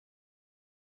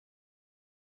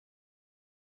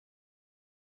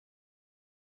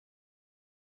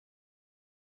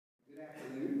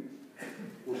afternoon.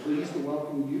 We're pleased to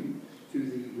welcome you to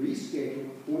the rescheduled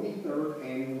 23rd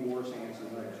Annual Morris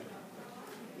Hansen Lecture.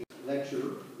 The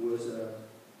lecture was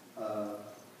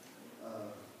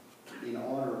in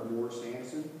honor of Morris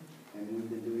Hansen, and we've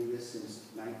been doing this since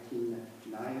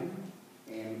 1990.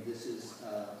 And this is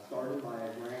started by a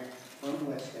grant from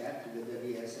WestStat to the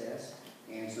WSS,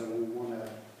 and so we want to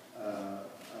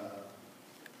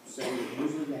say that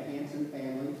usually the Hansen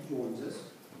family joins us,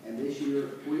 and this year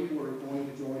 3 were going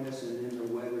to join us, and then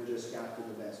the weather just got to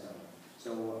the best of them.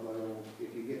 So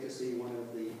if you get to see one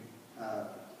of the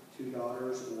 2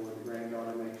 daughters or the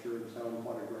granddaughter, make sure to tell them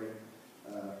what a great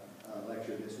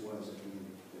lecture this was at the end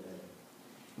of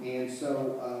today. And so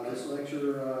this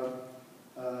lecture,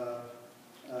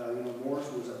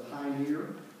 Morris was a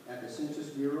pioneer at the Census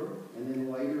Bureau, and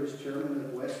then later as chairman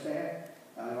of WestStat.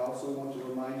 I also want to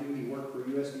remind you he worked for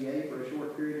USDA for a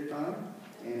short period of time,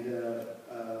 and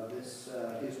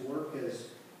his work has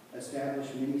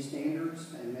established many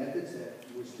standards and methods that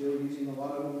we're still using a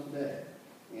lot of them today.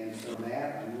 And so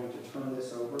Matt, I'm going to turn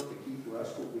this over to Keith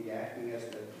Rusk, who will be acting as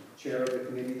the chair of the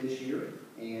committee this year,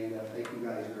 and thank you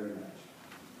guys very much.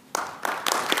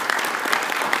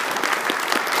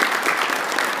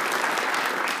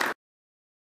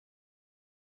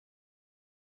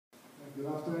 Good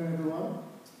afternoon, everyone.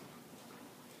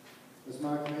 As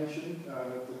Mark mentioned,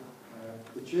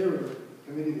 the chair of the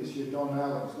committee this year, Don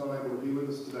Allen, is not able to be with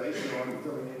us today, so I'm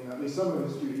filling in at least some of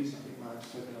his duties. I think Mark's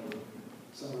taken over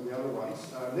some of the other ones.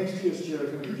 Next year's chair is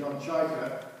going to be John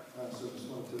Chaika, so just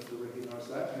wanted to recognise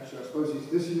that. Actually, I suppose he's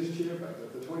this year's chair,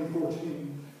 but the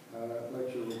 2014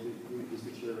 lecture is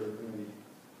the chair of the committee.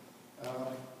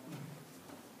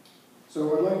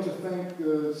 So I'd like to thank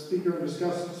the speaker and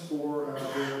discussants for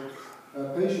their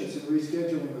patience in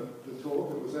rescheduling the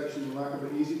talk. It was actually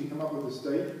remarkably easy to come up with this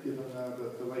date, given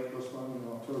the late postponement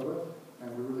in October,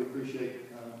 and we really appreciate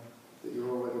that you're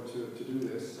all able to do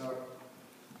this.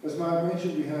 As Mark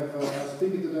mentioned, we have a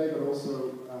speaker today, but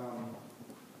also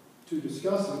 2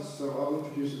 discussants, so I'll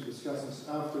introduce the discussants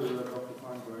after Dr.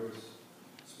 Fienberg has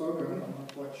spoken. I'm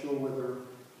not quite sure whether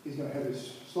he's going to have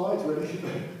his slides ready,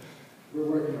 but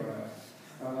we're working on that.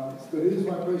 But it is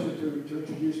my pleasure to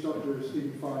introduce Dr.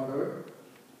 Stephen Fienberg.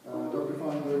 Dr.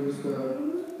 Fienberg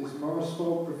is Morris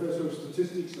Folk Professor of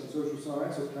Statistics and Social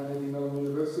Science at Carnegie Mellon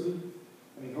University,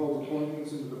 and he holds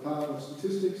appointments in the Department of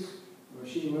Statistics, the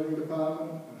Machine Learning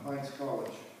Department, and Heinz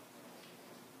College.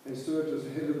 He served as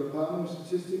the head of the Department of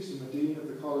Statistics and the Dean of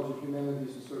the College of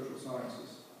Humanities and Social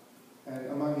Sciences. And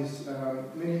among his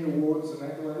many awards and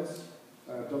accolades,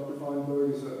 Dr.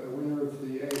 Fienberg is a winner of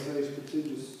the NSA's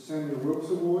prestigious Samuel Wilkes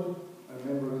Award and a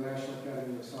member of the National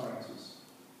Academy of Sciences.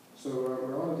 So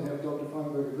we're honoured to have Dr.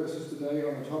 Fienberg address us today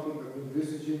on the topic of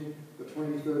envisaging the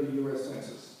 2030 US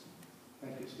Census.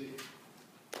 Thank you, Steve.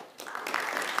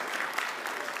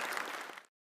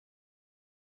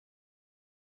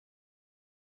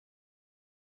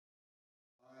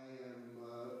 I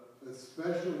am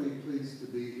especially pleased to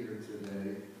be here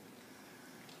today.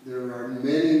 There are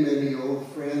many, many old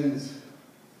friends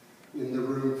in the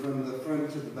room from the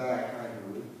front to the back, I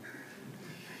believe.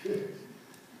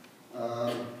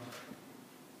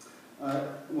 I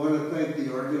want to thank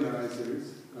the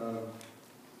organizers.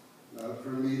 For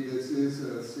me, this is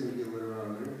a singular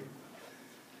honor.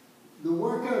 The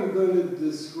work I'm going to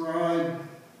describe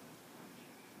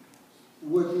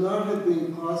would not have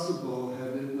been possible had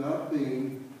it not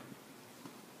been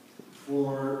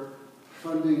for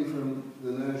funding from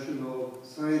the National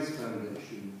Science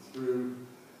Foundation through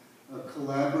a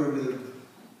collaborative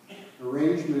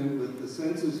arrangement with the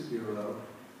Census Bureau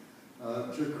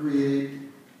to create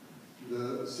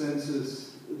the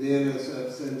Census, the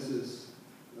NSF Census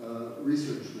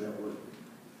Research Network.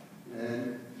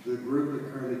 And the group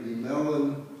at Carnegie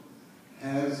Mellon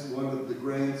has one of the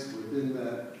grants within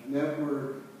that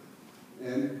network,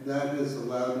 and that has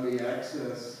allowed me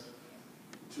access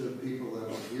to people at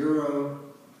the Bureau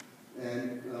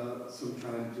and some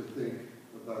time to think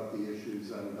about the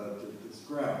issues I'm about to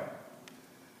describe.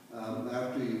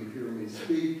 After you hear me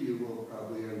speak, you will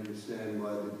probably understand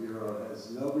why the Bureau has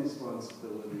no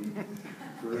responsibility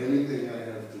for anything I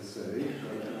have to say.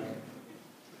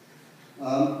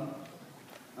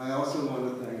 I also want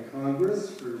to thank Congress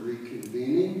for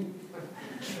reconvening,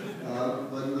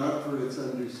 but not for its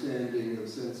understanding of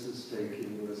census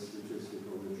taking with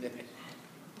statistical issues.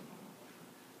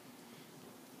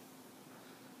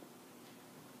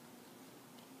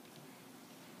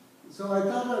 So I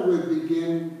thought I would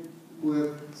begin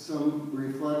with some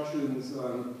reflections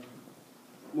on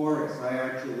Morris. I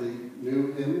actually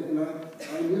knew him, and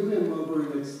I knew him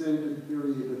over an extended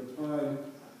period of time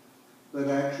but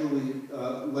actually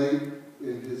late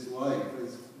in his life.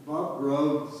 As Bob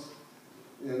Groves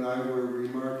and I were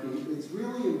remarking, it's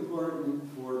really important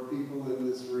for people in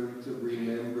this room to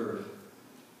remember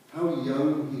how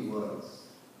young he was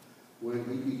when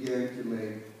he began to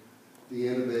make the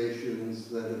innovations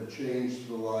that have changed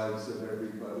the lives of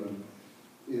everybody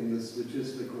in the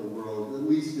statistical world, at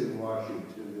least in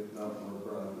Washington, if not more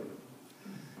broadly.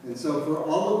 And so for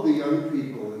all of the young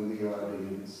people in the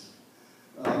audience,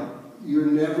 you're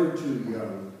never too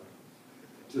young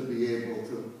to be able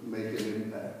to make an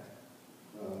impact.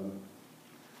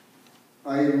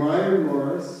 I admire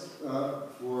Morris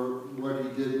for what he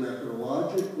did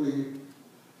methodologically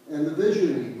and the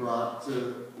vision he brought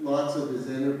to lots of his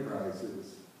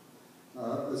enterprises,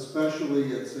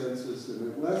 especially at Census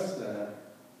and at WestStat.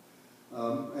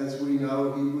 As we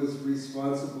know, he was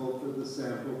responsible for the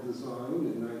sample design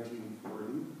in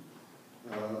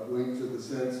 1940, linked to the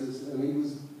census, and he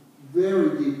was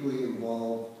very deeply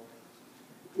involved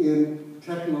in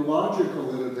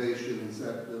technological innovations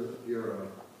at the Bureau.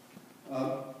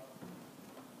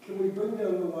 Can we bring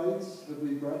down the lights? Have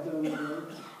we brought down the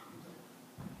lights?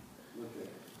 Okay.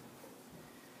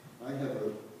 I have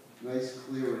a nice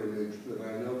clear image, but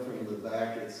I know from the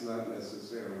back it's not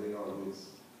necessarily always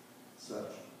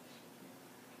such.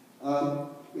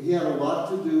 He had a lot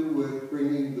to do with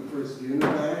bringing the first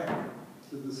UNIVAC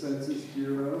to the Census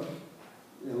Bureau,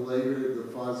 and later the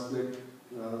FOSDIC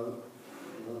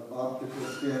optical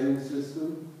scanning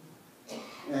system.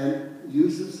 And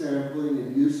use of sampling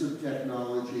and use of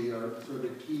technology are sort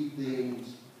of key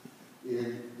themes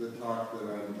in the talk that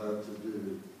I'm about to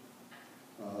do.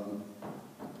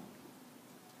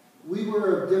 We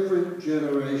were of different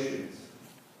generations.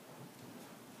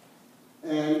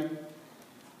 And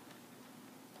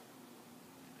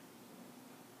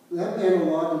that meant a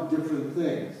lot of different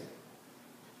things.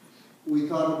 We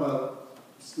thought about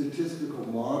statistical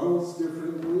models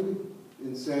differently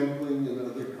in sampling and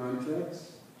other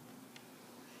contexts.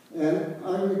 And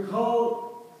I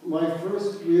recall my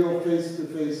first real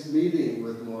face-to-face meeting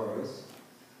with Morris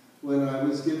when I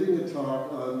was giving a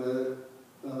talk on the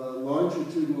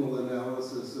longitudinal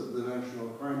analysis of the National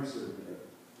Crime Survey.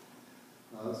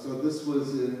 So this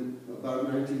was in about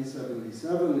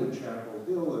 1977 in Chapel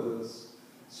Hill at a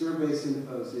survey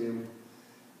symposium,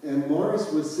 and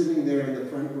Morris was sitting there in the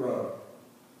front row,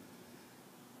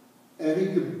 and he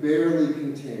could barely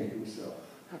contain himself.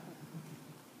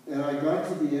 And I got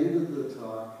to the end of the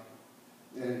talk,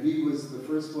 and he was the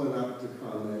first one up to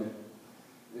comment,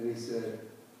 and he said,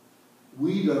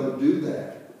 "We don't do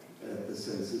that at the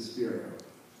Census Bureau."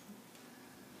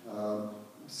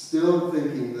 Still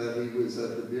thinking that he was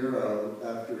at the Bureau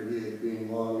after he had been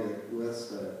long at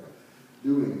WestStat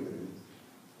doing things.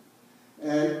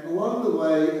 And along the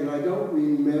way, and I don't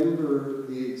remember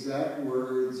the exact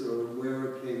words or where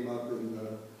it came up in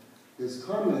his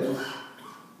comments,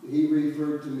 he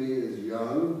referred to me as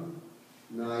young,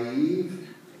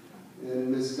 naive,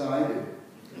 and misguided.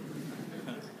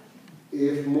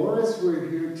 If Morris were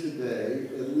here today,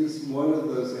 at least one of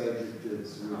those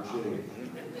adjectives would change.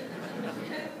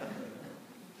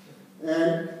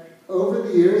 And over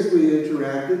the years, we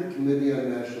interacted, Committee on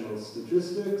National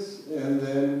Statistics, and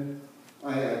then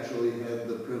I actually had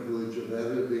the privilege of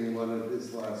editing one of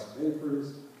his last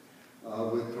papers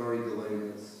with Tori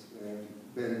Delanis and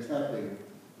Ben Tepping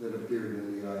that appeared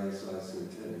in the ISI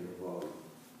Centennial volume.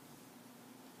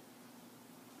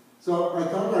 So I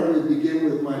thought I would begin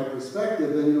with my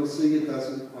perspective, and you'll see it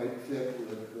doesn't quite fit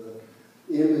with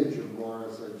the image of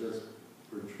Morris I just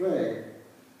portrayed.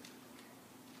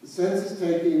 Census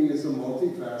taking is a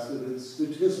multifaceted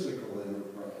statistical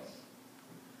enterprise.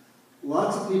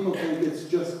 Lots of people think it's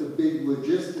just a big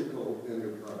logistical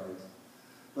enterprise,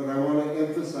 but I want to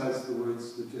emphasize the word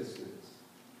statistics.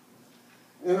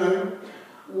 And I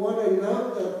want to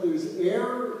note that there's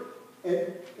error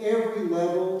at every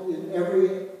level, in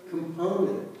every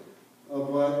component of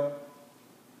what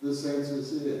the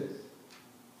census is.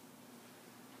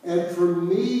 And for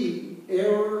me,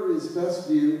 error is best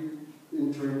viewed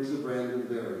in terms of random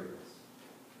variables.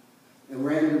 And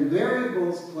random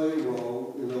variables play a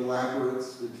role in elaborate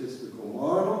statistical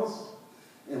models.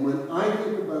 And when I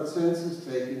think about census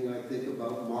taking, I think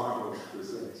about models for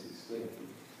census taking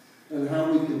and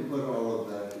how we can put all of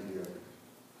that together.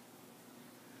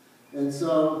 And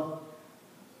so,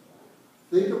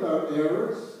 think about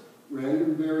errors,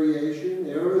 random variation,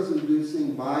 errors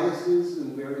inducing biases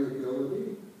and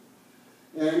variability,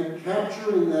 and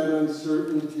capturing that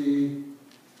uncertainty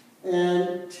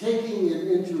and taking it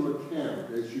into account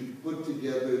as you put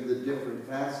together the different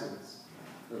facets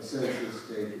of census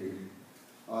taking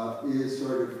is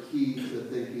sort of key to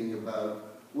thinking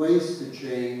about ways to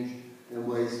change and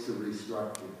ways to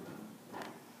restructure.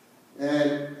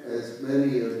 And as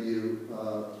many of you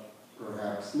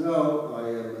perhaps know, I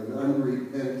am an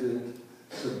unrepentant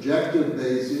subjective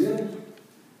Bayesian,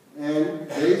 and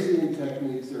Bayesian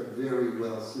techniques are very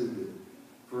well suited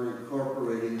for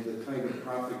incorporating the kind of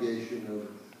propagation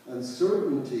of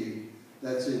uncertainty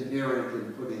that's inherent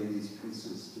in putting these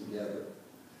pieces together.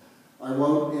 I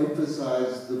won't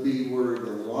emphasize the B word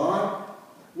a lot.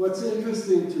 What's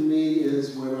interesting to me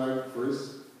is when I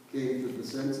first came to the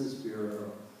Census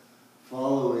Bureau,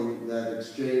 following that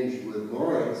exchange with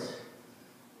Morris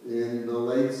in the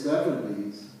late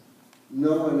 70s,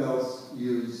 no one else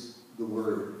used the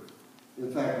word.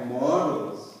 In fact,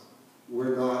 models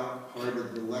were not part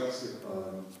of the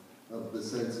lexicon of the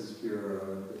Census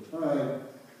Bureau at the time.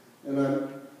 And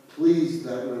I'm pleased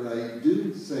that when I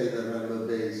do say that I'm a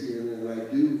Bayesian, and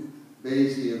I do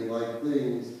Bayesian-like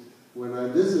things, when I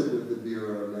visit with the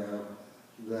Bureau now,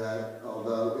 that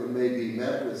although it may be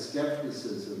met with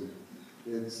skepticism,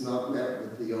 it's not met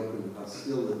with the open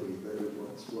hostility that it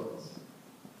once was.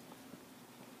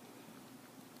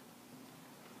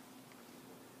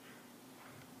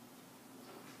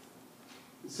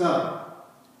 So,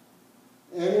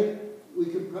 and we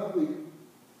could probably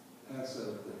pass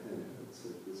out the handouts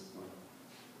at this point.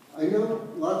 I know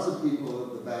lots of people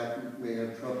at the back may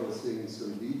have trouble seeing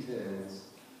some details,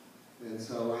 and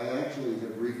so I actually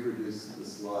have reproduced the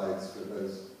slides for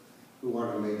those who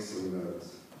want to make some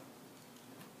notes.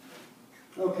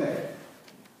 Okay,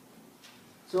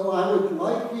 so I would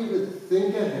like you to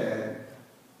think ahead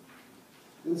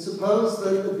and suppose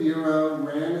that the Bureau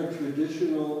ran a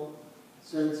traditional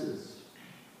census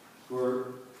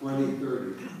for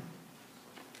 2030,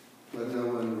 but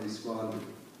no one responded.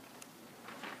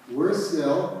 Worse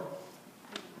still,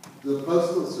 the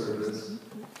Postal Service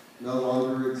no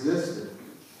longer existed,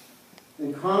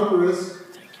 and Congress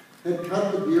had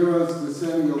cut the Bureau's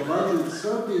decennial budget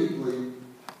so deeply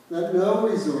that no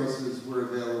resources were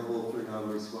available for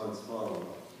non-response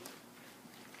follow-up.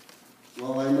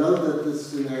 While I know that this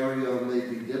scenario may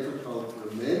be difficult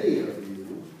for many of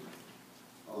you,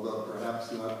 although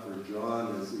perhaps not for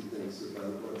John as he thinks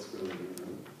about what's going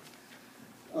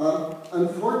on,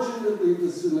 unfortunately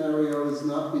the scenario is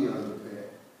not beyond repair.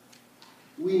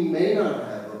 We may not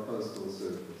have a postal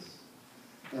service,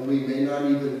 and we may not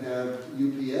even have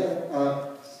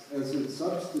UPS as its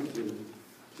substitute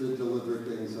to deliver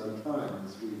things on time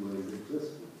as we were in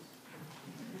existence.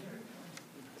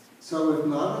 So if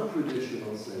not a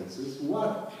traditional census,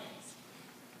 what?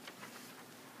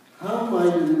 How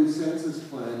might a new census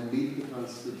plan meet the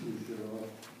constitutional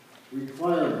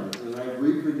requirement? And I've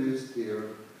reproduced here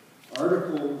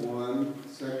Article 1,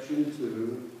 Section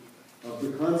 2 of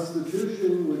the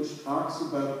Constitution, which talks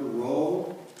about the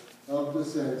role of the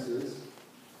census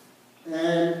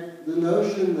and the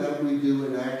notion that we do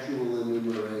an actual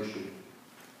enumeration.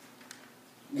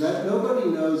 That nobody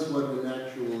knows what an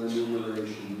actual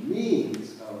enumeration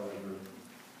means, however,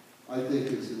 I think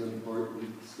is an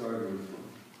important starting point.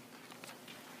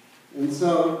 And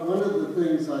so one of the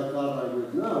things I thought I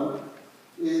would note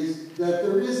is that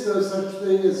there is no such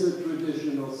thing as a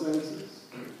traditional census.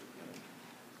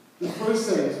 The first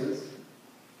census,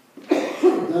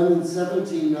 done in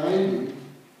 1790,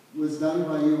 was done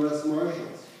by U.S.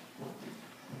 Marshals.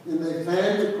 And they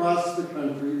fanned across the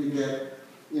country to get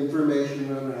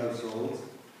information on households.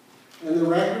 And the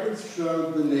records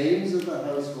showed the names of the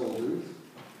householders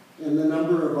and the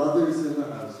number of others in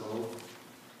the household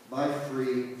by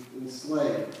free and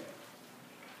slave.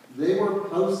 They were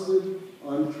posted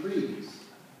on trees.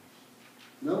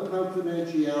 No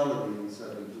confidentiality in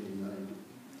 1790.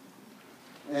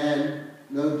 And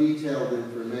no detailed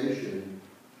information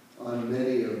on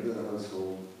many of the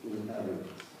household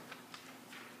inhabitants.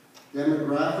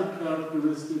 Demographic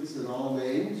characteristics in all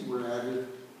names were added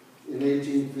in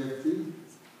 1850.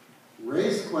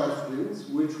 Race questions,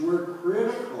 which were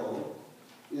critical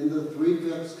in the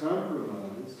 3/5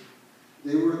 compromise,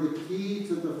 they were the key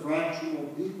to the fractional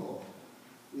people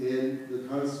in the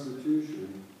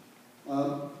Constitution.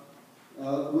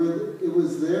 It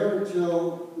was there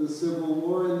until the Civil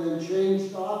War and then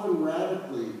changed often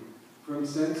radically from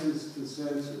census to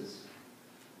census.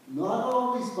 Not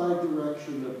always by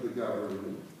direction of the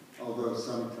government, although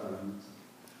sometimes,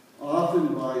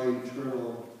 often by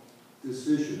internal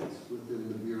decisions within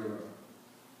the Bureau.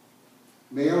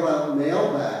 Mail out,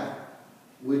 mail back,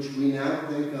 which we now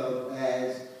think of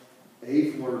as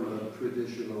a form of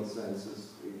traditional census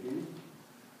taking,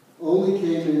 only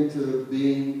came into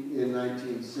being in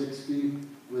 1960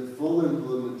 with full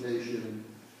implementation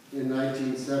in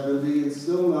 1970, and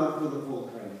still not for the full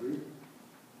country.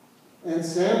 And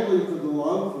sampling for the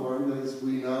long form, as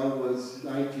we know, was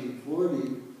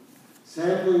 1940.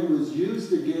 Sampling was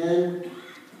used again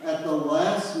at the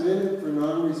last minute for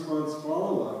non-response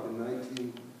follow-up in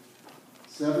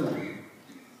 1970.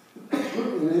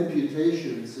 An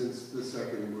imputation since the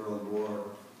Second World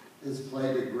War has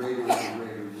played a greater and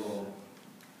greater role.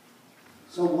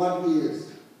 So what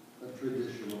is a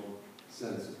traditional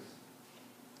census?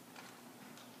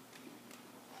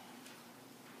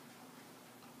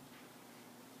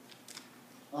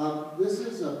 This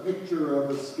is a picture of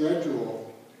a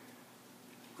schedule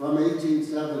from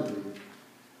 1870.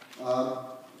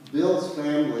 Bill's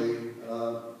family,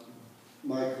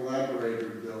 my collaborator,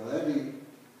 Bill Eddy,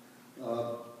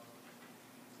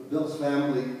 Bill's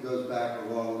family goes back a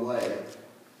long way.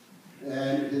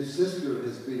 And his sister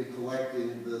has been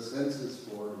collecting the census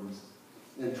forms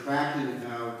and tracking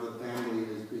how the family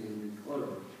is being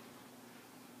recorded.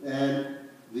 And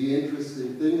the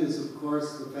interesting thing is, of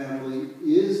course, the family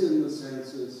is in the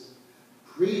census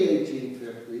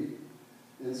pre-1850,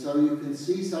 and so you can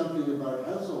see something about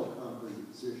household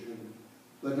composition,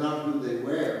 but not who they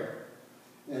were.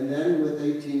 And then with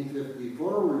 1850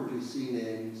 forward, you see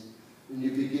names, and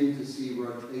you begin to see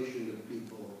rotation of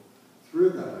people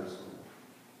through the household.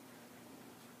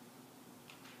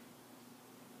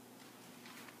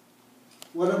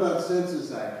 What about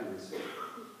census accuracy?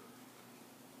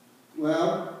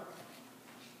 Well,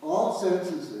 all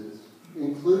censuses,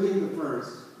 including the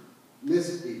first,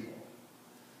 missed people.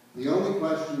 The only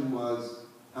question was,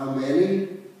 how many,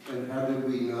 and how did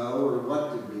we know, or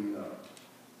what did we know?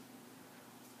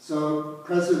 So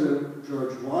President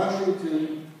George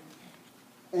Washington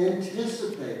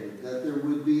anticipated that there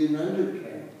would be an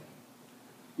undercount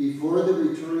before the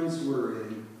returns were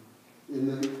in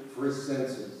the first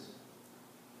census,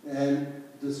 and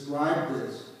described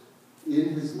this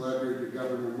in his letter to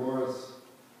Governor Morris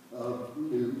of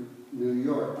New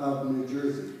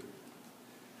Jersey.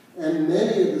 And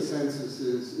many of the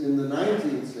censuses in the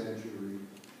 19th century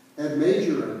had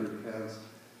major undercounts,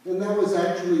 and that was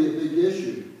actually a big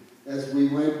issue as we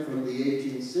went from the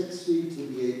 1860 to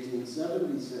the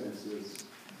 1870 census,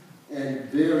 and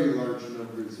very large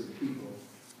numbers of people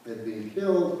had been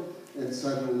killed, and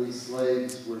suddenly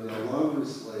slaves were no longer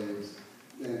slaves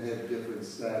and had different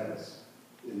status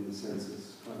in the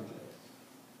census context.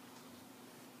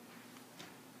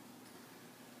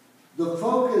 The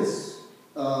focus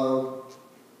of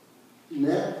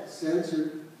net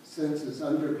census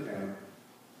undercount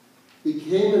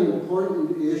became an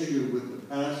important issue with the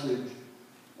passage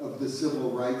of the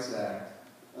Civil Rights Act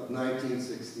of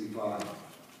 1965.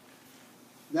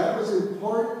 That was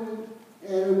important,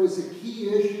 and it was a key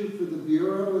issue for the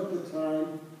Bureau at the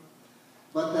time,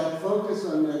 but that focus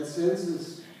on that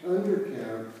census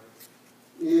undercount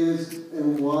is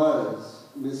and was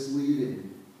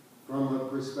misleading from a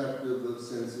perspective of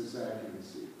census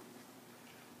accuracy.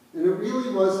 And it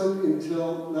really wasn't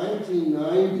until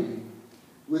 1990,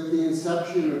 with the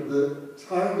inception of the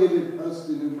targeted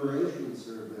post-enumeration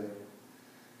survey,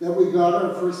 that we got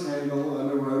our first handle on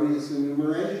erroneous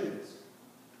enumerations.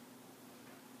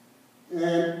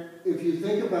 And if you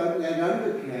think about net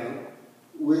undercount,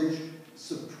 which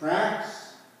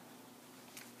subtracts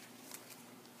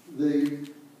the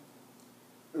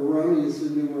erroneous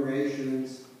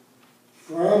enumerations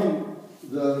from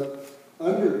the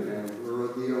undercount, or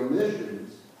the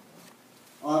omissions,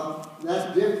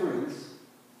 that difference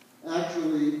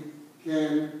actually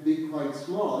can be quite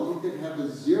small. You could have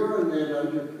a zero net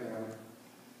undercount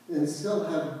and still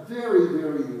have very,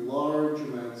 very large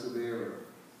amounts of error.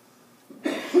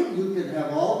 You could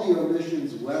have all the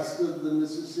omissions west of the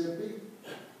Mississippi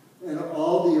and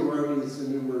all the erroneous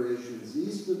enumerations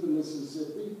east of the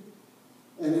Mississippi,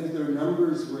 and if their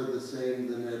numbers were the same,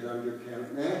 the net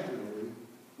undercount nationally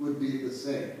would be the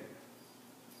same.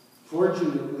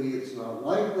 Fortunately, it's not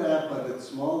like that, but at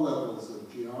small levels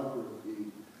of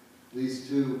geography, these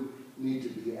two need to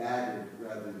be added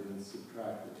rather than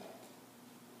subtracted.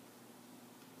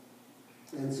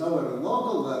 And so at a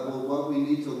local level, what we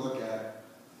need to look at,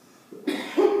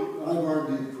 I've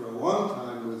argued for a long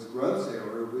time, was gross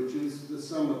error, which is the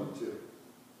sum of the two.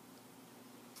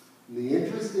 And the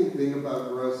interesting thing about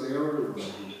gross error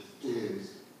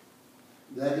is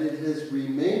that it has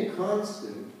remained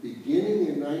constant beginning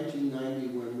in 1990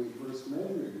 when we first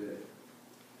measured it,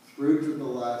 through to the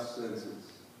last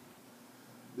census.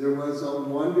 There was a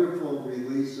wonderful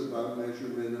release about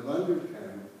measurement of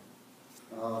undercount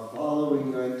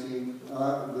following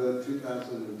the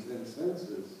 2010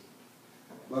 census,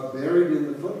 but buried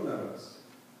in the footnotes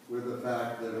were the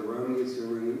fact that erroneous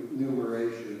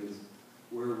enumerations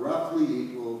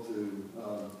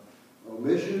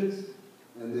omissions,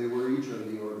 and they were each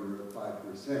on the order of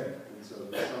 5%, and so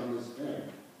the sum is 10.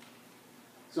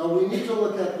 So we need to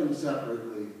look at them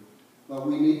separately, but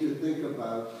we need to think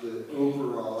about the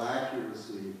overall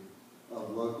accuracy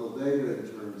of local data in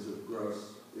terms of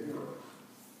gross error.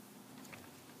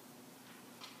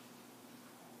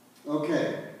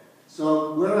 Okay,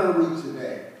 so where are we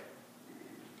today?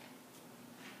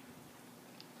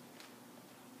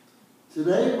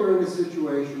 Today we're in a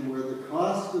situation where the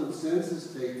cost of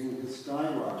census taking has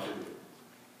skyrocketed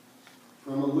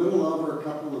from a little over a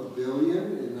couple of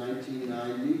billion in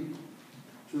 1990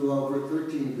 to over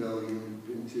 13 billion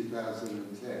in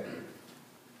 2010.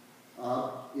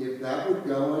 If that would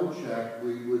go unchecked,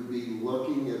 we would be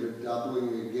looking at a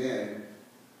doubling again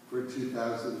for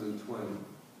 2020.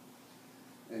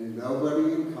 And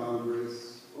nobody in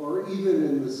Congress, or even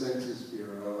in the Census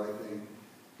Bureau, I think,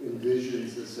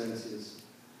 envisions a census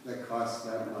that costs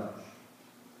that much.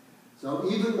 So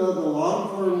even though the long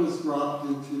form was dropped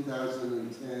in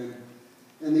 2010,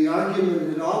 and the argument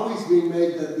had always been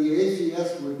made that the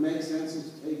ACS would make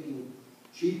census taking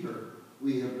cheaper,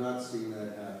 we have not seen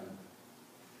that happen.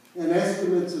 And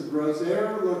estimates of gross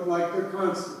error look like they're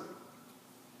constant.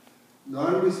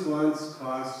 Non-response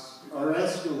costs are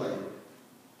escalating.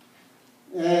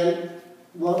 And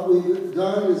what we've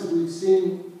done is we've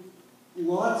seen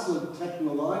lots of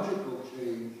technological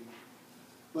change,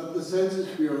 but the Census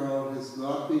Bureau has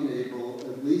not been able,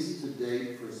 at least to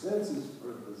date for census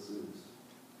purposes,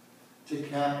 to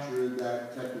capture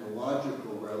that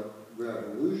technological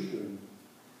revolution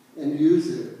and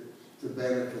use it to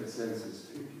benefit census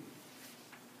taking.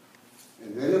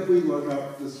 And then if we look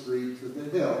up the street to the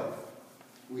hill,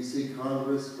 we see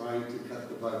Congress trying to cut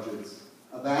the budgets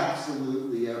of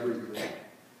absolutely everything.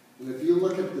 And if you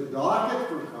look at the docket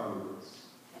for Congress,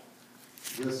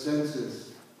 the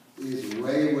census is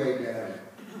way, way down.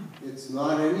 It's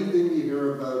not anything you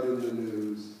hear about in the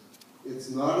news. It's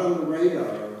not on the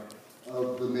radar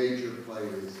of the major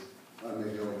players on the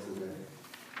Hill today.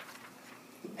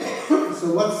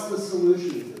 So what's the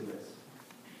solution to this?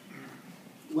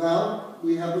 Well,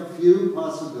 we have a few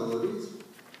possibilities.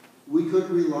 We could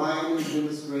rely on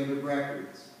administrative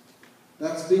records.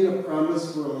 That's been a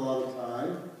promise for a long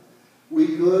time.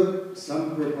 We could,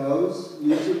 some propose,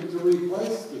 use it to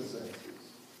replace the census.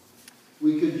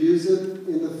 We could use it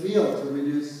in the field to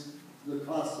reduce the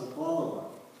cost of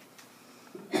follow-up.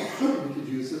 We could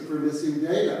use it for missing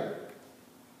data.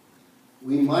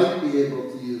 We might be able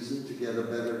to use it to get a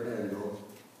better handle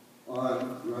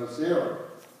on gross error.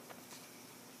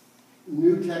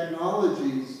 New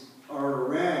technologies are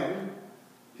around.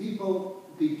 People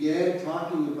began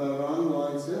talking about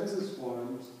online census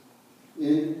forms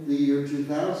in the year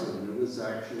 2000. There was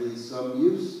actually some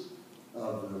use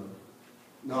of them,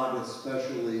 not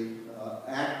especially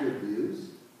active use.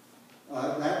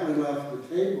 That went off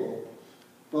the table.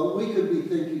 But we could be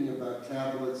thinking about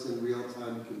tablets and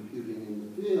real-time computing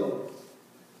in the field,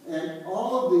 and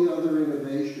all of the other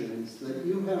innovations that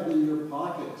you have in your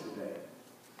pocket today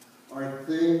are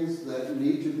things that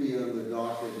need to be on the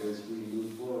docket as we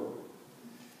move forward.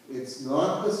 It's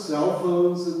not the cell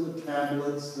phones and the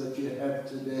tablets that you have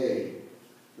today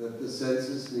that the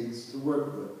census needs to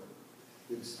work with.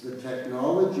 It's the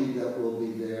technology that will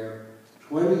be there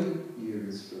 20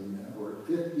 years from now or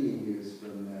 15 years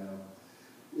from now.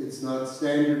 It's not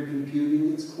standard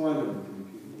computing, it's quantum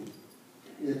computing.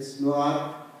 It's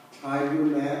not Tiger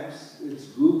Maps, it's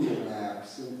Google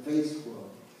Maps and Facebook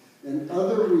and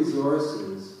other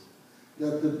resources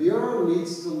that the Bureau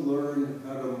needs to learn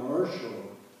how to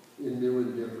marshal in new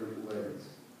and different ways.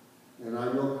 And I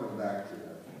will come back to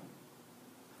that.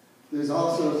 There's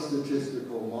also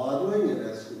statistical modeling and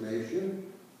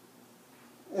estimation.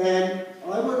 And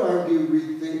I would argue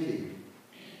rethinking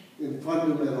in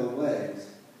fundamental ways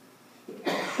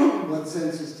what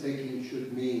census taking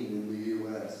should mean in the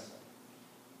U.S.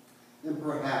 And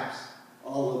perhaps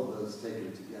all of those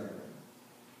taken together.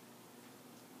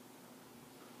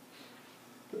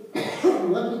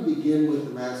 Let me begin with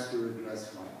the master address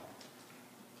file.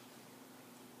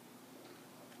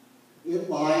 It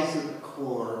lies at the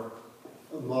core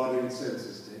of modern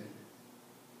census taking.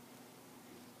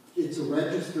 It's a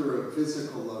register of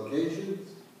physical locations.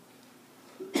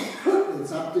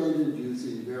 It's updated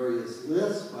using various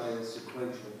lists by a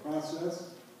sequential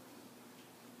process.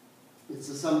 It's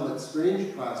a somewhat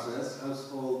strange process.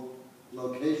 Household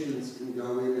locations can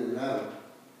go in and out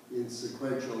in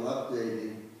sequential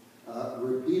updating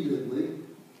repeatedly,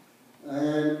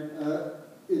 and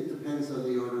it depends on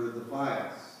the order of the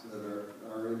files that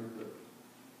are input.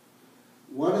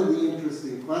 One of the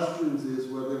interesting questions is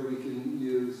whether we can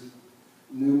use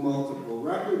new multiple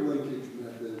record linkage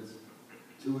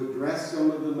to address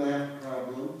some of the math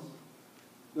problems.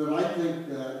 But I think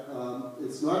that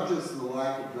it's not just the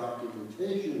lack of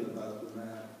documentation about the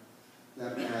math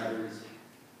that matters,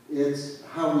 it's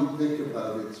how we think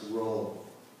about its role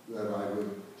that I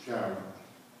would challenge.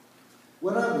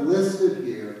 What I've listed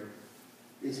here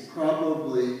is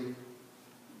probably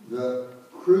the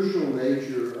crucial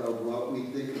nature of what we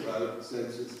think about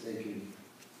census taking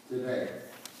today.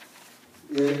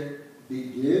 It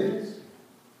begins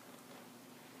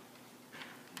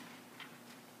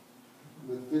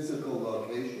with physical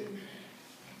location.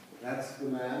 That's the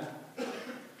map.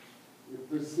 It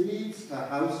proceeds to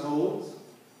households.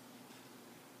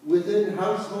 Within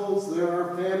households, there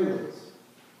are families.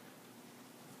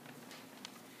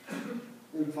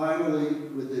 And finally,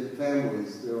 within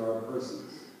families, there are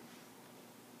persons.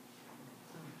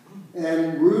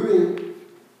 And rooting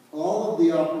all of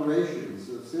the operations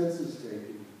of census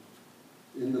taking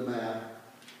in the map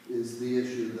is the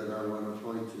issue that I want to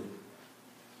point to.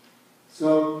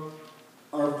 So,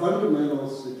 our fundamental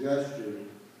suggestion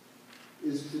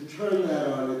is to turn that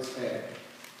on its head.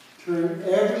 Turn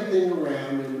everything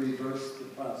around and reverse the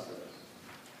process.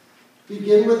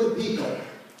 Begin with the people.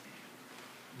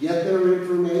 Get their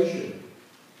information.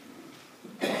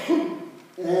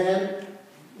 And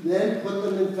then put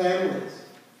them in families.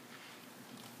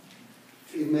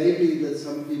 It may be that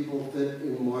some people fit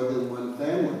in more than one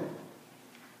family.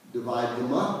 Divide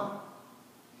them up.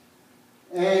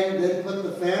 And then put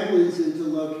the families into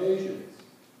locations,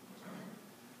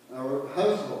 or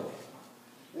households,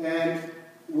 and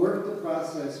work the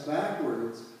process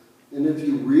backwards. And if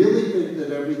you really think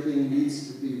that everything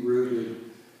needs to be rooted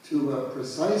to a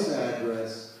precise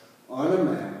address on a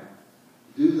map,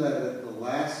 do that at the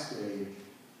last stage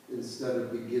instead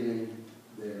of beginning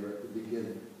there at the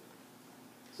beginning.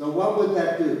 So what would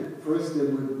that do? First, it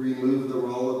would remove the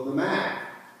role of the map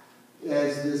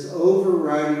as this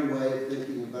overriding way of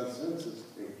thinking about census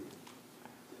taking.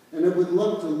 And it would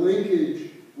look to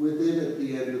linkage within at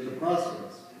the end of the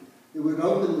process. It would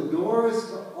open the doors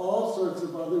to all sorts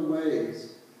of other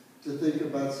ways to think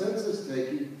about census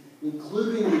taking,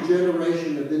 including the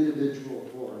generation of individual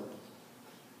forms.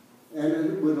 And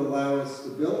it would allow us to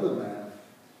build a map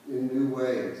in new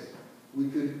ways. We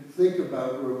could think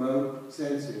about remote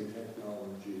sensing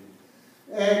technology.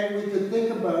 And we could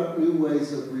think about new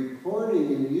ways of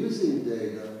reporting and using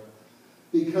data,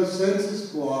 because census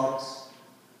blocks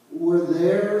were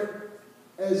there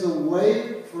as a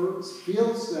way for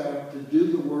field staff to do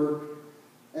the work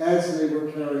as they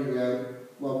were carrying out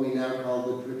what we now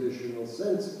call the traditional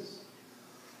census.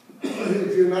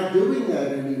 If you're not doing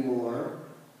that anymore,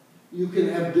 you can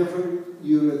have different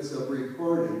units of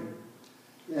reporting,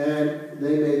 and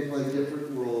they may play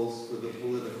different roles for the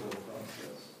political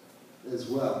process as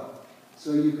well.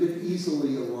 So you could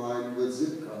easily align with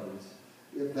zip codes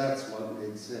if that's what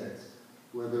made sense,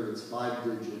 whether it's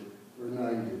 5-digit or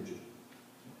 9-digit.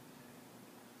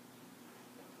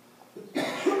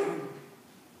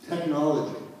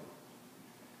 Technology.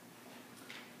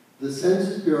 The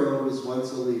Census Bureau was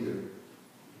once a leader.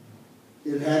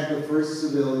 It had the first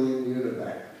civilian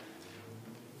UNIVAC.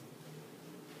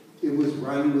 It was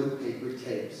run with paper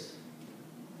tapes.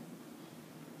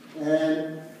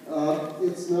 And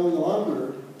it's no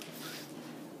longer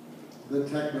the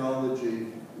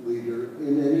technology leader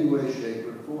in any way, shape,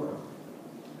 or form.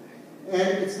 And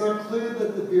it's not clear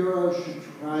that the Bureau should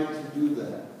try to do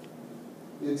that.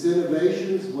 Its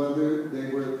innovations, whether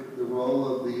they were the role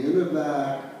of the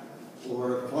UNIVAC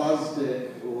or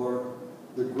FOSDIC or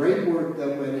the great work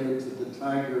that went into the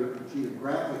Tiger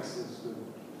geographic system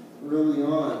early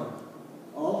on,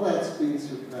 all that's been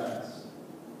surpassed.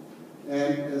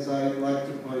 And as I like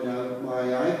to point out, my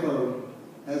iPhone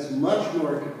has much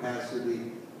more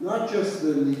capacity, not just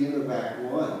than the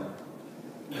UNIVAC 1,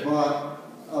 but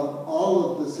of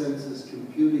all of the census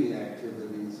computing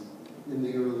activities in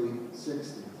the early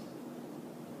 60s.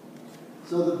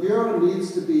 So the Bureau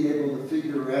needs to be able to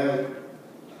figure out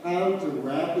how to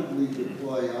rapidly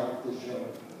deploy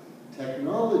off-the-shelf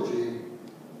technology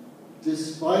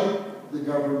despite the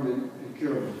government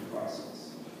procurement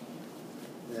process.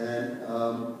 And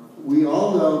we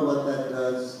all know what that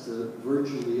does to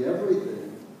virtually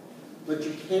everything, but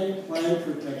you can't plan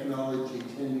for technology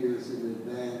 10 years in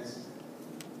advance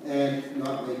and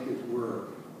not make it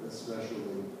work,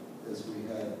 especially as we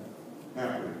had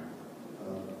happened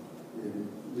in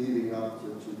leading up to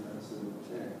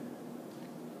 2010.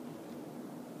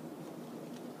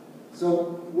 So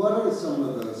what are some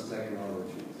of those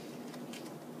technologies?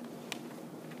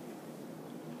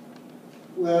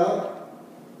 Well,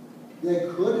 they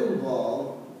could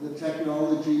involve the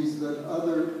technologies that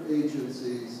other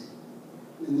agencies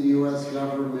in the U.S.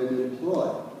 government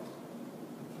employ.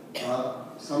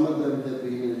 Some of them have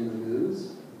been in the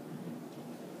news.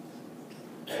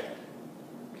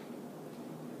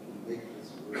 Make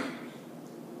this work.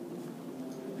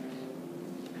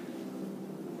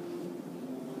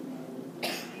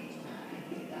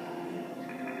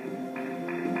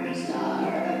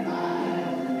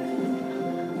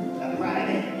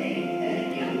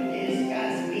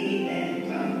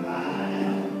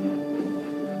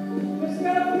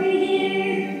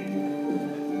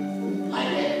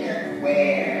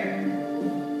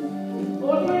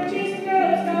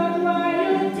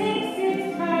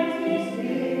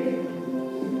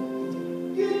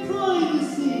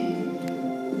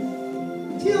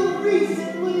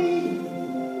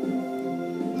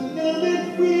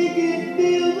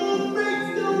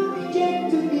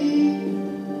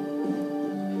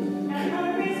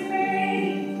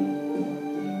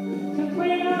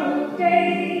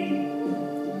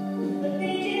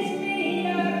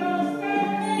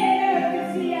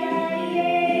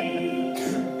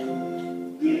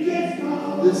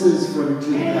 This is from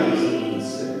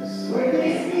 2006. We're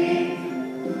listening.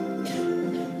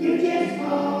 You just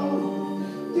called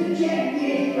to check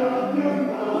in on your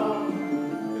mom.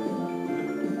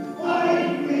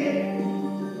 Wide grip,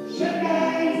 shook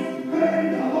eyes, heard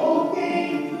the whole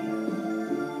thing.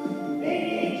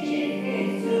 Baby chicken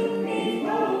soup is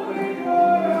over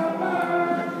for a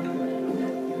mom.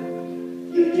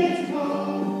 You just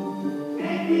called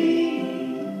and we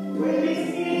were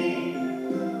listening.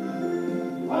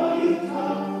 While you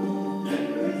talk, you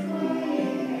were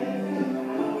smiling at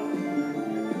somehow.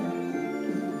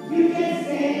 You just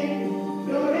said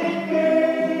your Aunt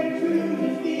Gertrude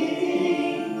is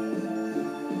visiting.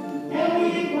 Now we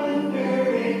wonder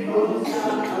if ghosts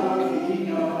are in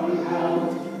your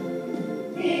house.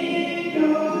 In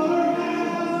your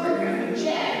house. We're gonna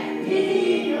check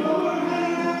in your house.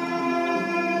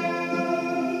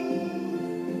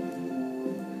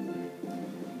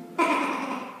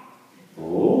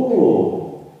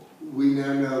 We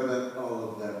now know that all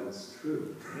of that was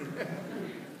true.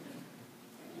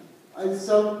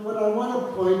 So what I want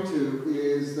to point to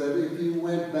is that if you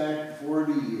went back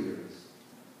 40 years,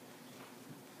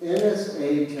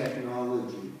 NSA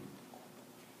technology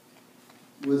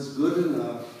was good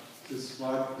enough to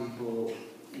spot people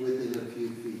within a few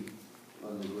feet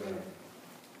on the ground.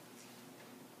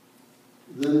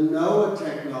 The NOAA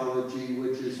technology,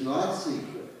 which is not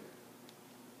secret,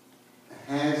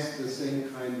 has the same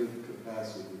kind of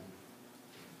capacity.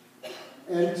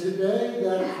 And today,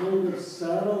 that kind of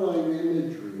satellite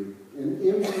imagery and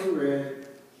infrared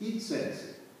heat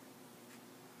sensing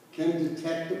can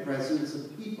detect the presence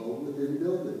of people within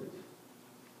buildings.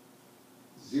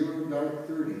 Zero Dark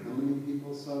 30. How many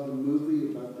people saw the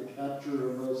movie about the capture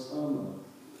of Osama?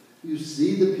 You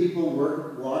see the people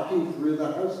walking through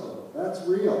the household. That's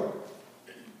real.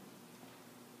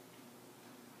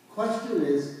 Question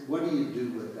is, what do you do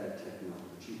with that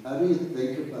technology? How do you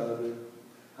think about it?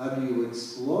 How do you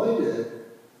exploit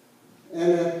it?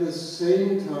 And at the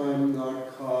same time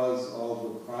not cause all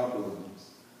the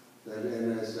problems that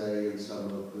NSA and some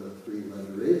of the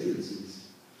three-letter agencies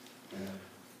have.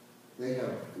 They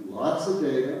have lots of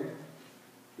data.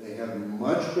 They have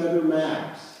much better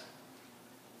maps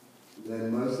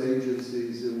than most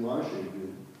agencies in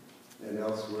Washington and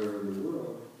elsewhere in the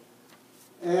world.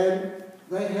 And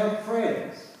they have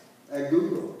friends at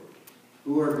Google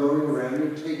who are going around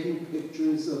and taking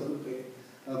pictures of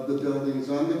the buildings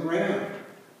on the ground.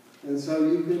 And so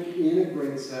you can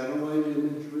integrate satellite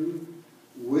imagery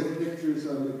with pictures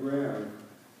on the ground.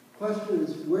 Question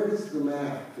is, where does the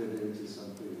map fit into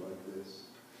something like this?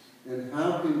 And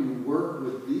how can you work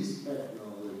with these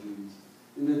technologies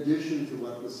in addition to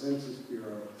what the Census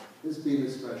Bureau has been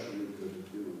especially good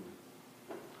at doing?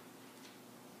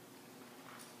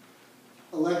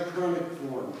 Electronic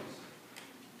forms.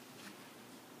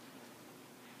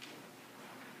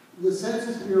 The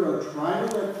Census Bureau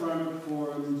tried electronic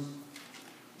forms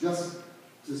just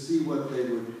to see what they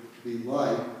would be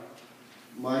like.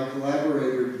 My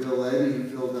collaborator, Bill Eddy,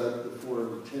 filled out the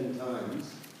form 10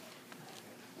 times.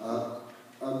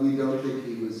 We don't think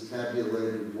he was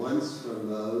tabulated once from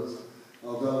those,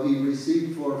 although he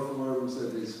received 4 forms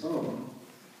at his home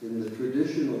in the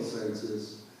traditional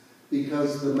census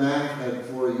because the map had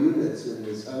 4 units in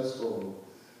his household,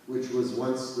 which was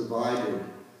once divided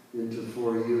into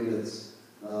 4 units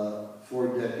 4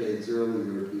 decades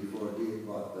earlier before he had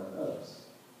bought the house.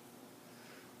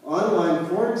 Online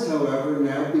forms, however,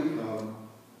 now become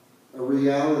a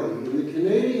reality. And the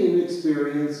Canadian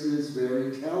experience is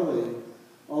very telling,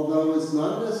 although it's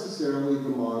not necessarily the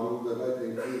model that I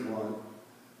think we want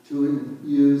to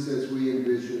use as we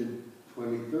envision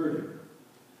 2030.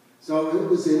 So it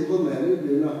was implemented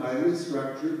in a highly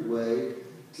structured way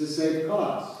to save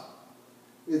costs.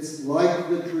 It's like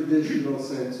the traditional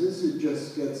census, it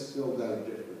just gets filled out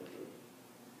differently.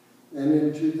 And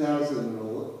in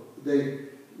 2011,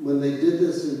 when they did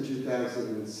this in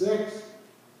 2006,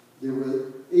 there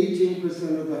were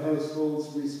 18% of the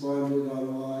households responded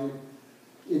online.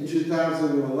 In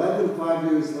 2011,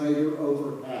 5 years later,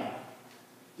 over half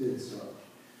did so.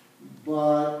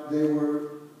 But they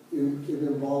were, it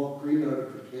involved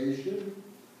pre-notification.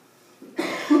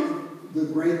 The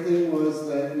great thing was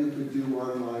that you could do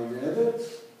online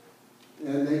edits,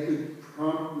 and they could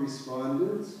prompt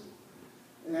respondents.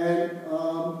 And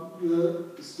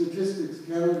the Statistics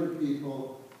Canada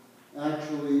people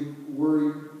actually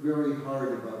worry very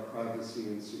hard about privacy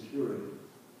and security.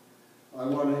 I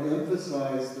want to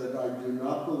emphasize that I do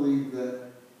not believe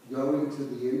that going to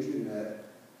the internet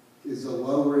is a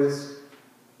low-risk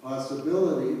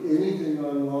possibility. Anything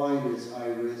online is high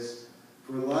risk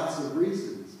for lots of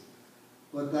reasons,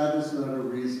 but that is not a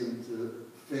reason to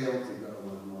fail to go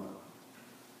online.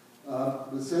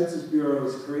 The Census Bureau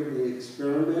is currently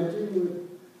experimenting with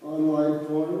online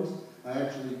forms. I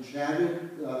actually chatted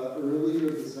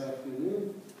earlier this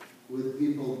afternoon with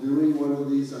people doing one of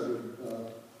these under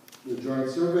the Joint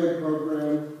Survey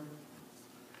Program.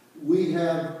 We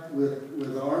have,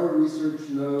 with our research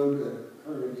node at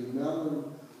Carnegie Mellon,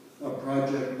 a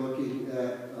project looking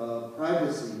at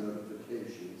privacy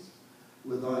notifications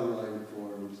with online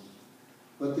forms.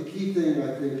 But the key thing,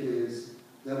 I think, is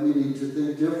that we need to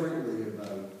think differently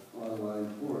about online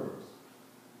forms.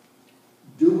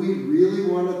 Do we really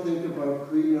want to think about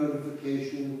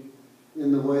pre-notification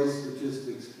in the way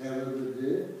Statistics Canada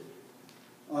did?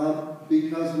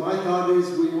 Because my thought is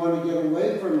we want to get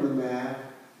away from the math.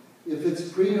 If it's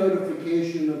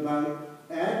pre-notification about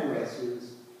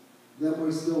addresses, then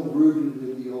we're still rooted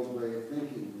in the old way of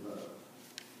thinking about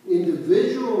it.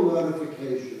 Individual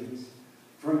notifications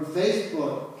from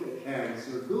Facebook accounts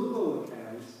or Google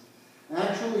accounts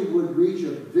actually would reach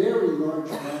a very large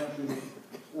fraction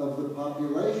of the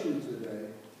population today.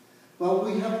 But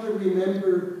we have to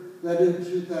remember that in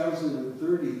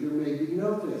 2030, there may be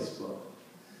no Facebook.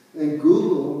 And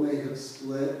Google may have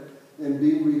split and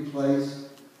be replaced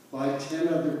by 10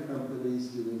 other companies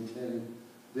doing 10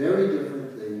 very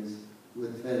different things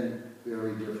with 10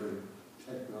 very different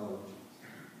technologies.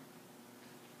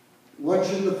 What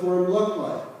should the form look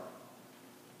like?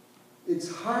 It's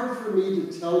hard for me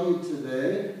to tell you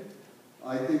today.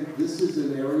 I think this is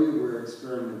an area where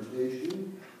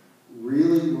experimentation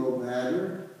really will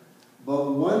matter.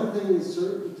 But one thing is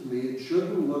certain to me, it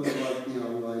shouldn't look like the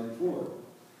online form.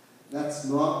 That's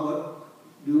not what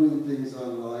doing things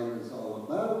online is all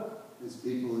about, as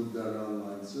people who've done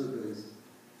online surveys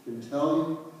can tell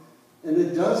you. And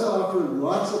it does offer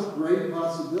lots of great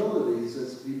possibilities,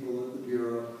 as people at the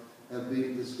Bureau have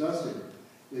been discussing.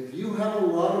 If you have a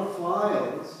lot of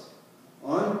files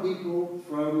on people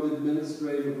from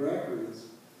administrative records,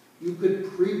 you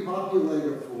could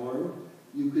pre-populate a form.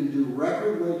 You can do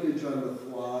record linkage on the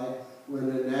fly when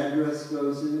an address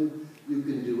goes in. You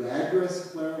can do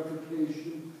address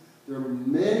clarification. There are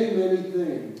many, many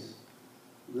things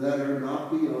that are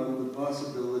not beyond the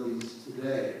possibilities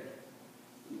today.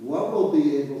 What we'll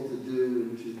be able to do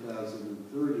in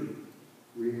 2030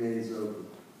 remains open.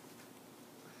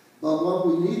 But what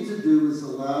we need to do is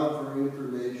allow for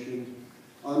information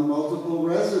on multiple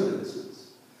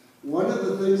residences. One of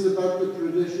the things about the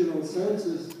traditional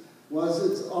census was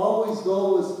its always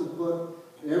goal was to put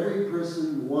every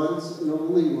person once and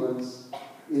only once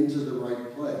into the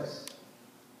right place.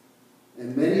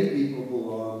 And many people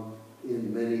belong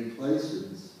in many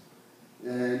places.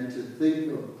 And to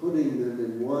think of putting them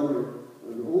in one or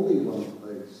only one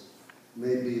place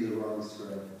may be the wrong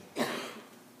strategy.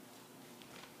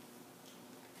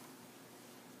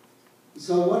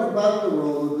 So what about the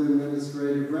role of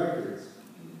administrative records?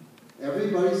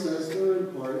 Everybody says they're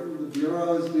important. The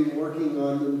Bureau has been working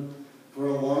on them for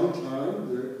a long time.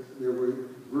 There were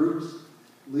groups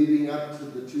leading up to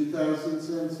the 2000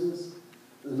 census,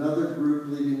 another group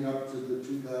leading up to the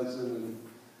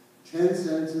 2010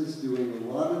 census, doing a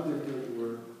lot of different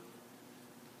work.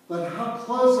 But how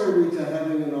close are we to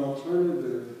having an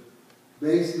alternative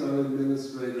based on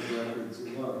administrative records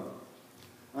alone?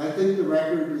 I think the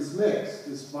record is mixed,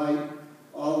 despite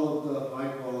all of the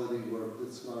high-quality work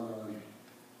that's gone on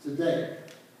to date.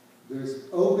 There's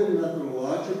open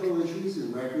methodological issues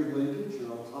in record linkage,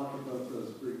 and I'll talk about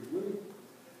those briefly.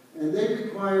 And they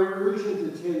require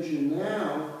urgent attention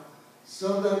now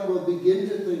so that we'll begin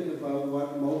to think about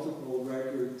what multiple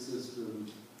record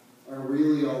systems are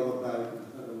really all about and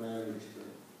how to manage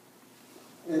them.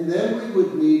 And then we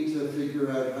would need to figure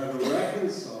out how to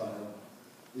reconcile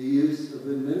the use of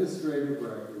administrative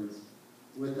records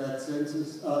with that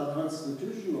census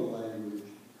constitutional language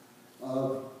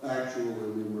of actual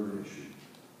enumeration.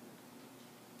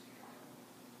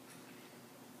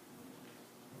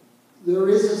 There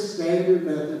is a standard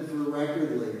method for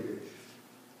record linkage,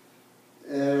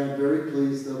 and I'm very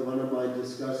pleased that one of my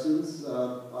discussants,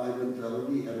 Ivan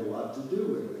Felge, had a lot to do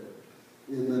with it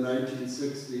in the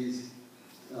 1960s,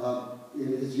 in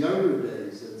his younger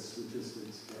days at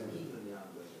Statistics Canada.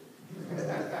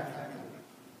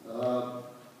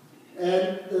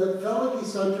 And the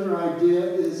Felge-Sunter idea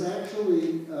is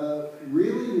actually a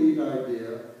really neat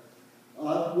idea.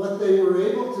 What they were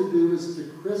able to do is to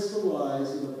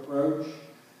crystallize an approach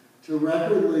to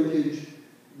record linkage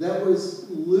that was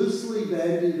loosely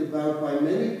bandied about by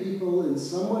many people in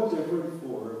somewhat different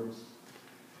forms,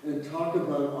 and talk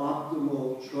about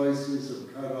optimal choices of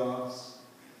cutoffs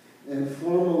and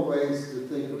formal ways to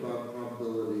think about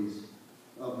probabilities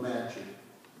of matching.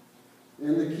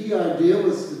 And the key idea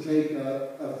was to take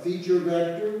a feature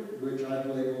vector, which I've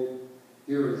labeled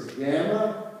here as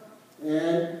gamma,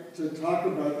 and to talk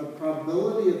about the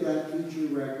probability of that feature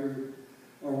record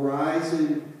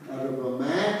arising out of a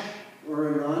match or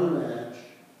a non-match,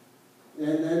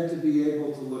 and then to be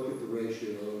able to look at the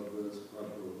ratio of those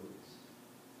probabilities.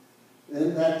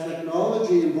 And that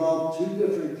technology involved two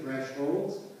different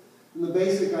thresholds, and the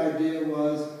basic idea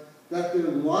was that there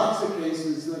are lots of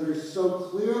cases that are so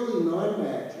clearly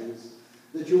non-matches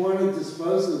that you want to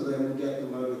dispose of them and get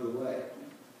them out of the way.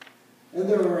 And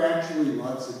there are actually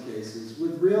lots of cases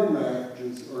with real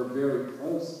matches or very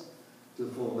close to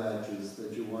full matches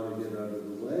that you want to get out of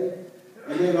the way.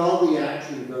 And then all the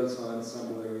action goes on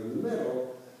somewhere in the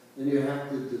middle, and you have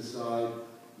to decide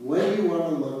when you want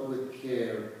to look with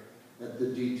care at the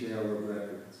detail of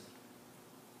records.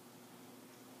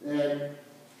 And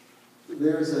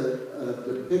there's a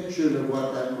depiction of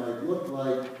what that might look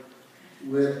like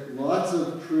with lots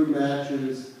of true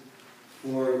matches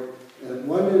for, at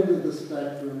one end of the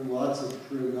spectrum, lots of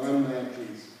true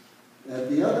non-matches at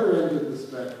the other end of the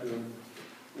spectrum,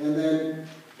 and then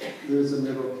there's a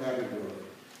middle category.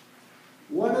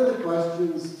 One of the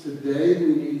questions today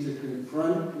we need to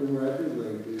confront in record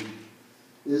linkage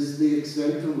is the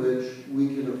extent to which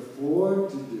we can afford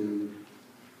to do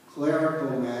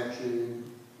clerical matching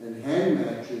and hand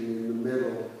matching in the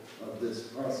middle of this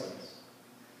process.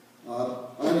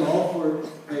 I'm all for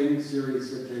paying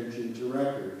serious attention to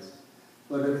records,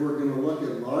 but if we're going to look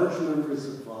at large numbers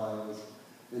of files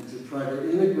and to try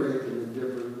to integrate them in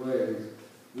different ways,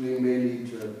 we may need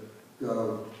to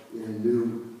go in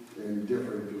new and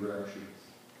different directions.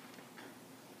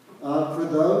 For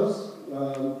those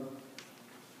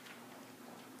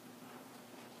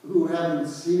who haven't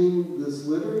seen this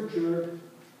literature,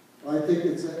 I think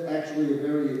it's actually a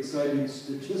very exciting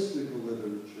statistical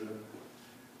literature.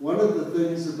 One of the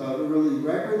things about early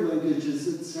record linkage is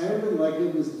it sounded like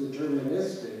it was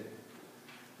deterministic,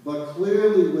 but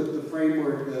clearly with the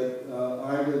framework that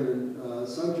Ivan and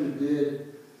Sunter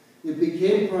did, it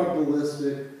became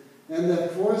probabilistic, and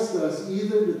that forced us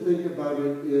either to think about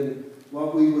it in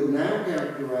what we would now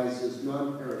characterize as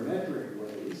non-parametric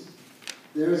ways.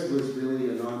 Theirs was really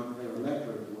a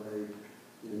non-parametric way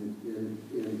in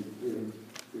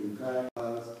fact.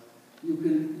 You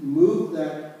can move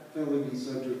that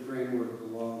Felge-Sunter framework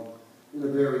along in a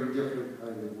very different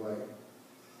kind of way.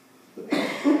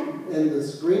 And the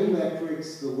screen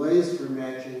metrics, the ways for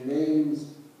matching names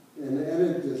and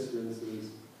edit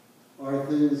distances are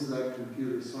things that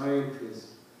computer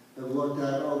scientists have looked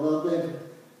at, although they've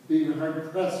been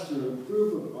hard-pressed to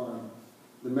improve upon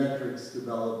the metrics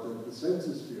developed at the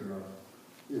Census Bureau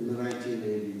in the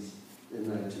 1980s and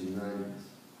 1990s.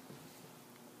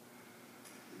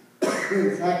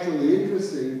 It's actually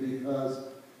interesting because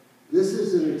this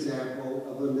is an example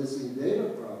of a missing data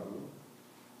problem.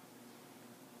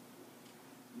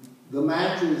 The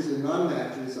matches and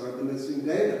non-matches are the missing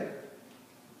data.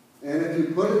 And if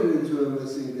you put it into a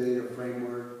missing data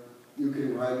framework, you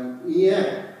can run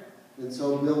EM. And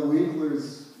so Bill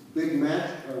Winkler's big match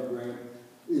program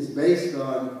is based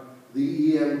on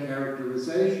the EM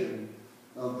characterization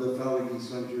of the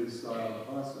Felge-Sunter style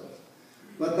process.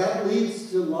 But that leads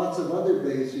to lots of other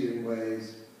Bayesian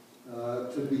ways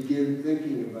to begin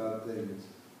thinking about things.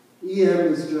 EM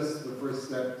is just the first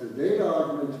step to data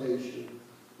augmentation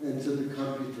and to the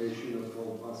computation of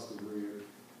full posterior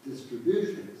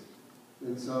distributions.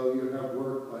 And so you have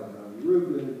work by Don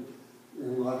Rubin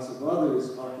and lots of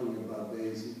others talking about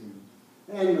Bayesian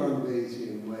and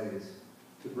non-Bayesian ways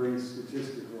to bring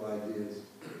statistical ideas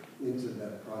into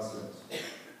that process.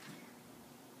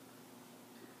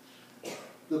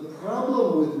 The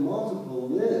problem with multiple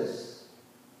lists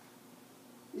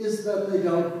is that they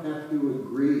don't have to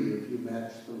agree if you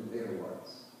match them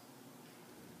pairwise.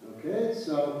 Okay,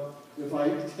 so if I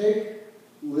take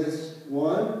list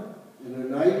 1 and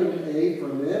an item A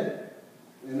from it,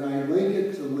 and I link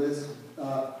it to list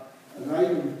an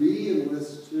item B in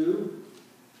list 2,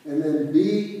 and then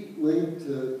B linked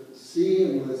to C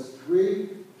in list 3,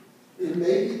 it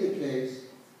may be the case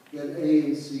that A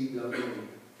and C don't link.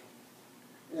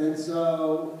 And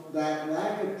so that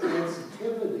lack of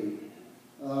transitivity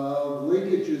of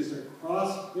linkages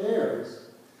across pairs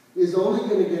is only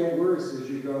going to get worse as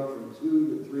you go from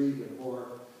 2 to 3 to 4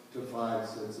 to 5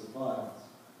 sets of files.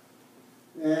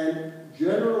 And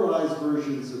generalized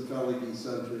versions of Feliky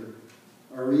Center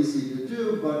are easy to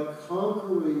do, but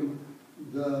conquering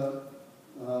the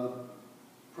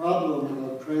problem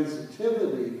of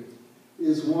transitivity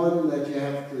is one that you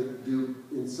have to do,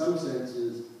 in some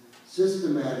senses,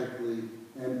 systematically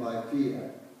and by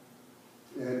fiat.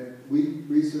 And we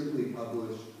recently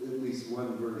published at least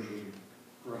one version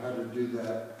for how to do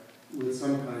that with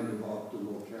some kind of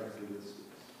optimal characteristics.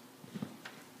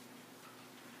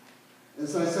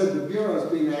 As I said, the Bureau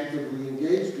is being actively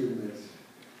engaged in this.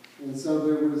 And so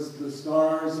there was the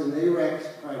STARS and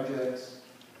AREX projects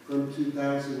from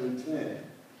 2010.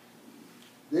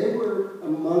 They were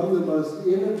among the most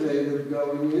innovative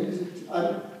going into,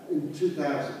 in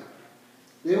 2000.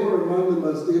 They were among the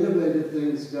most innovative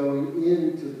things going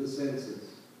into the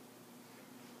census.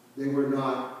 They were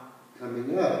not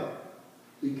coming out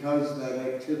because that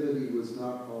activity was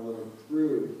not followed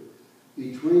through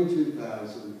between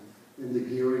 2000 and the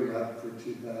gearing up for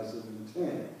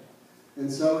 2010.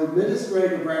 And so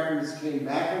administrative records came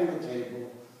back on the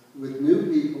table with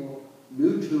new people,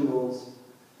 new tools,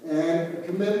 and a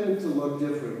commitment to look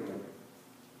differently.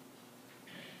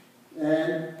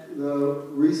 And the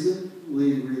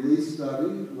recently released study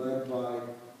led by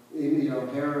Amy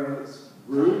O'Hara's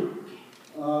group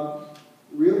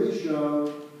really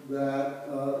showed that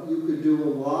you could do a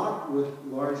lot with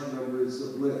large numbers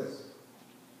of lists.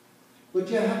 But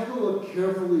you have to look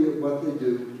carefully at what they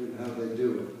do and how they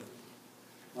do it.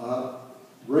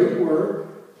 Great work,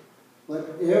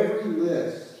 but every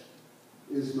list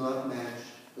is not matched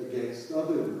against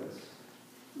other lists.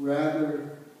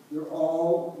 Rather, they're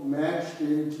all matched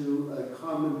into a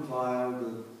common file,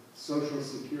 the Social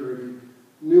Security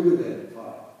NuMeDed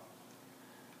file.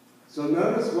 So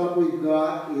notice what we've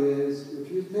got is, if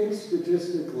you think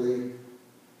statistically,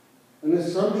 an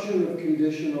assumption of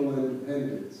conditional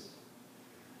independence.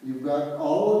 You've got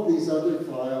all of these other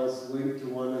files linked to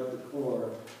one at the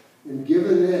core, and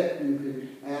given it, you can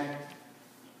act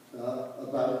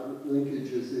about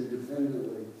linkages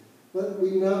independently. But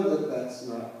we know that that's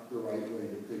not the right way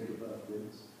to think about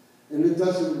things. And it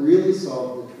doesn't really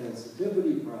solve the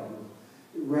transitivity problem.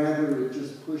 Rather, it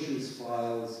just pushes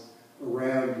files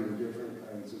around in different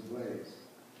kinds of ways.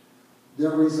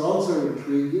 Their results are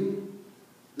intriguing.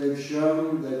 They've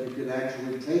shown that you could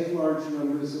actually take large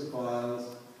numbers of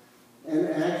files and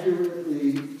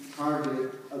accurately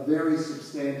target a very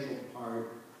substantial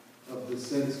part of the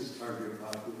census target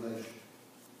population.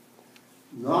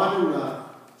 Not enough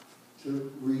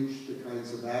to reach the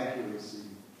kinds of accuracy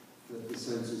that the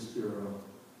Census Bureau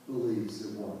believes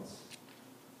it wants.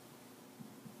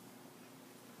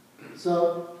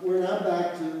 So we're now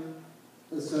back to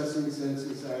assessing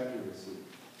census accuracy.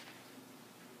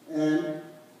 And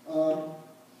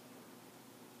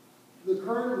the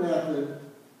current method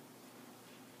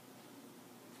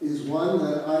is one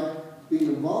that I've been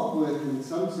involved with in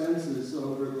some senses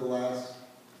over the last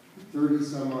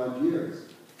 30-some-odd years.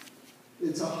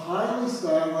 It's a highly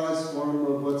stylized form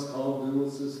of what's called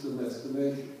dual system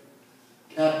estimation.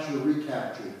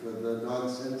 Capture-recapture for the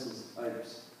non-census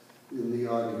types in the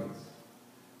audience.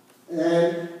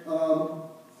 And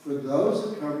for those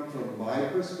who come from my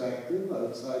perspective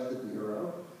outside the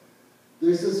Bureau,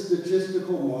 there's a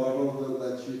statistical model that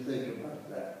lets you think about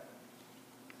that.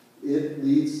 It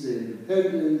leads to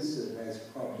independence, it has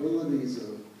probabilities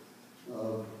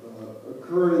of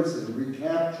occurrence and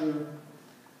recapture,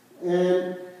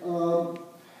 and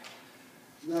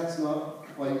that's not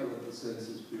quite what the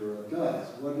Census Bureau does.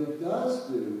 What it does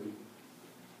do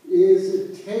is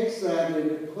it takes that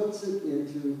and it puts it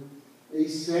into a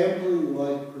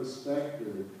sampling-like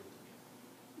perspective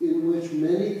in which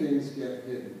many things get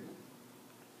hidden.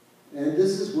 And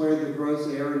this is where the gross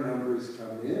error numbers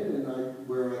come in, and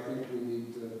where I think we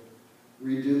need to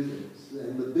redo things.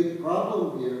 And the big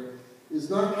problem here is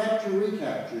not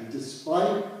capture-recapture,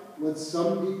 despite what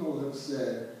some people have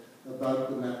said about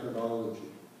the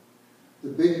methodology. The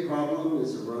big problem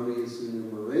is erroneous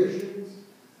enumerations,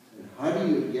 and how do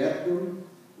you get them,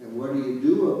 and what do you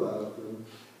do about them,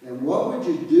 and what would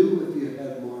you do if you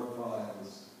had more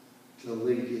files to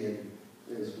link in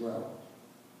as well?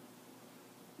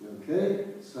 Okay,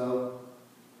 so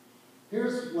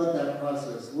here's what that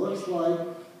process looks like.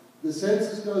 The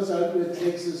census goes out and it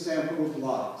takes a sample of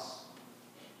blocks.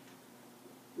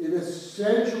 It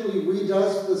essentially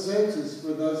redoes the census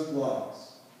for those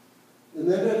blocks. And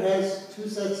then it has two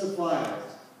sets of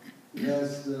files. It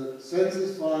has the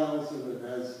census files and it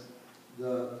has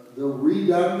the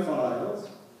redone files.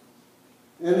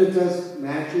 And it does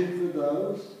matching for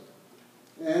those.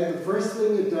 And the first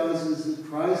thing it does is it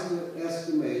tries to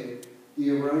estimate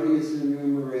the erroneous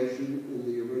enumeration in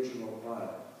the original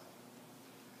file.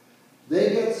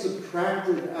 They get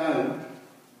subtracted out,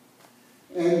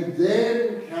 and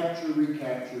then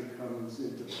capture-recapture comes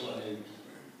into play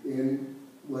in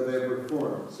whatever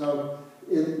form. So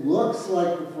it looks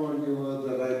like the formula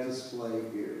that I display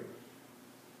here.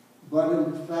 But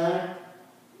in fact,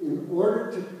 in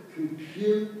order to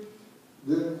compute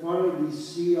the quantity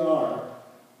CR,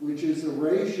 which is a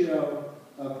ratio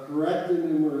of correct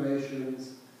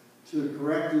enumerations to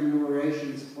correct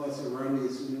enumerations plus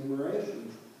erroneous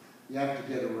enumerations, you have to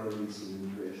get erroneous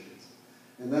enumerations.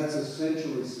 And that's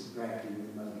essentially subtracting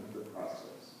them out of the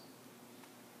process.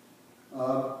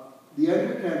 The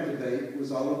undercount debate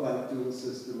was all about dual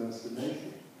system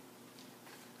estimation.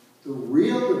 The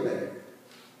real debate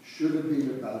should have been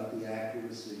about the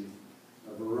accuracy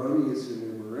of erroneous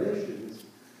enumerations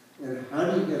and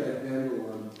how do you get a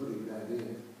handle on putting that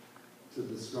in to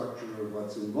the structure of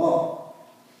what's involved.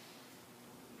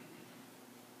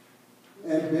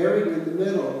 And buried in the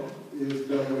middle is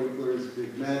Bill Winkler's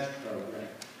Big Match program.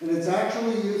 And it's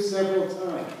actually used several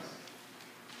times.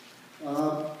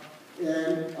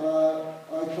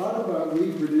 I thought about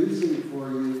reproducing for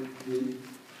you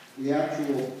the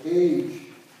actual page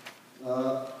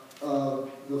of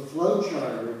the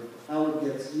flowchart of how it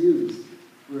gets used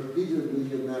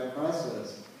repeatedly in that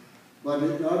process. But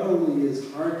it not only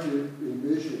is hard to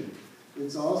envision,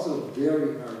 it's also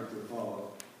very hard to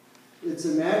follow. It's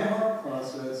an ad hoc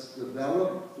process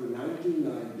developed for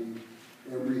 1990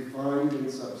 and refined in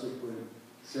subsequent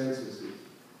censuses.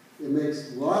 It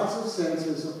makes lots of sense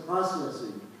as a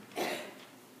processing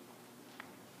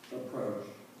approach.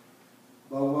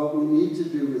 But what we need to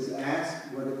do is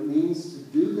ask what it means to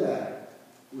do that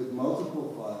with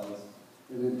multiple files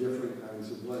and in different kinds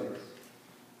of ways.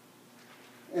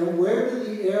 And where do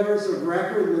the errors of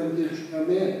record linkage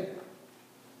come in?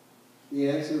 The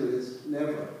answer is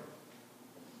never.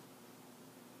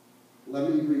 Let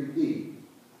me repeat.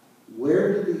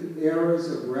 Where do the errors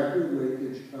of record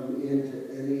linkage come into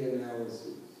any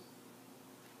analysis?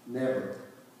 Never.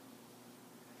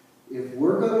 If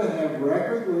we're going to have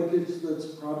record linkage that's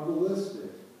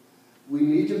probabilistic, we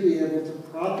need to be able to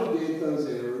propagate those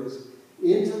errors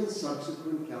into the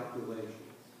subsequent calculations.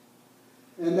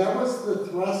 And that was the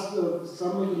thrust of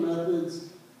some of the methods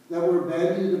that were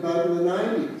bandied about in the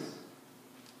 90s.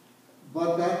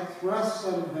 But that thrust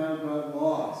somehow got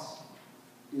lost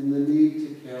in the need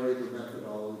to carry the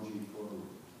methodology forward.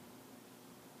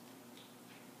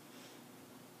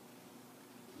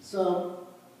 So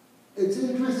it's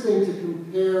interesting to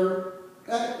compare.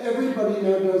 Everybody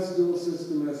now does dual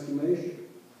system estimation.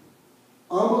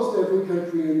 Almost every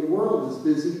country in the world is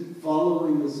busy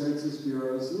following the Census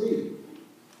Bureau's lead.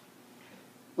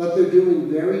 But they're doing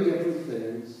very different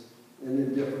things and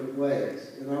in different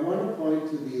ways. And I want to point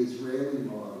to the Israeli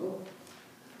model,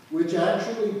 which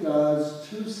actually does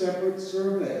two separate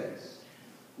surveys,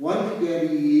 one to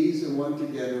get EEs and one to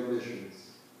get omissions,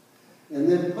 and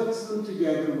then puts them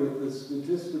together with a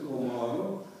statistical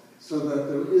model so that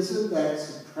there isn't that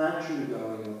subtraction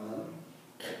going on,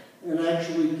 and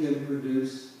actually can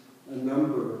produce a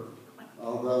number,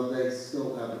 although they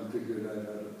still haven't figured out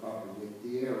how to propagate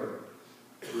the error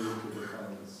through to the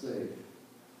final state.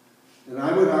 And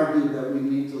I would argue that we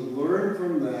need to learn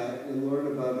from that and learn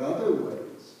about other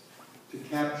ways to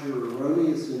capture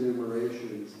erroneous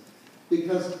enumerations,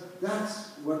 because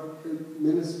that's what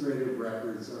administrative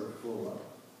records are full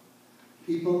of.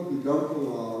 People who don't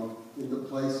belong in the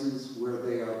places where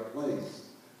they are placed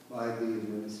by the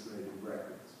administrative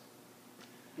records.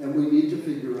 And we need to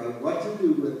figure out what to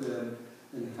do with them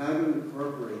and how to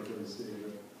incorporate those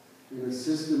data in a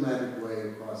systematic way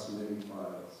across many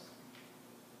files.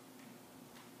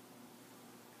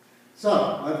 So,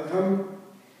 I've come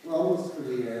almost to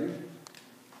the end.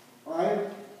 I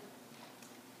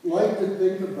like to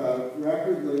think about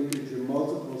record linkage and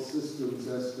multiple systems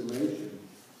estimation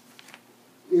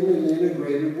in an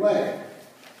integrated way.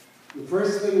 The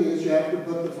first thing is you have to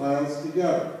put the files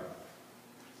together.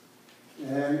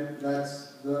 And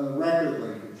that's the record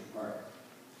linkage part.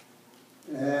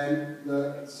 And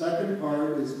the second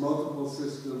part is multiple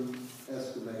system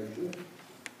estimation.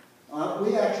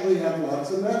 We actually have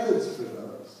lots of methods for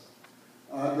those.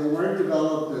 They weren't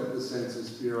developed at the Census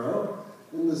Bureau,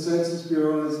 and the Census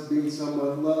Bureau has been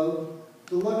somewhat low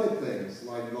to look at things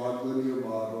like log linear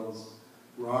models,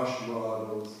 Roche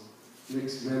models,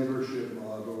 mixed membership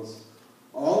models,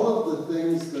 all of the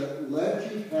things that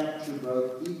let you capture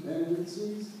both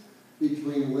dependencies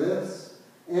between lists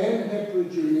and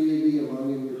heterogeneity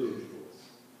among individuals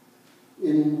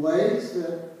in ways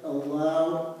that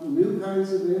allow new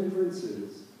kinds of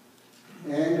inferences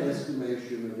and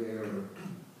estimation of error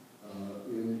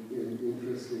in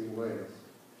interesting ways.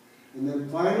 And then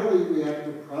finally, we have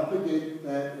to propagate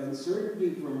that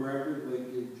uncertainty from record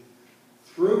linkage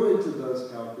through into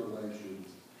those calculations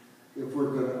if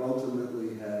we're going to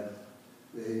ultimately have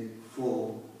a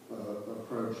full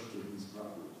approach to these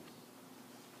problems.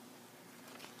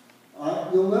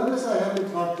 You'll notice I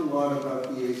haven't talked a lot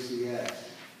about the ACS.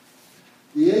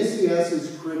 The ACS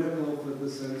is critical for the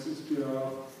Census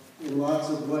Bureau in lots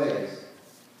of ways.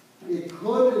 It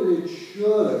could and it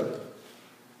should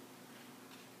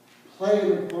play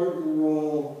an important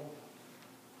role,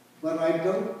 but I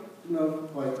don't know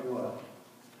quite what.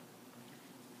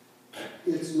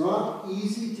 It's not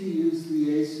easy to use the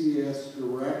ACS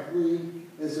directly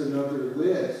as another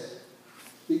list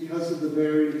because of the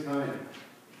varying timing.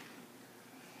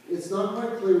 It's not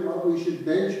quite clear what we should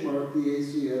benchmark the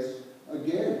ACS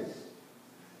against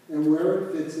and where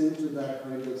it fits into that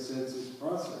kind of census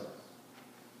process.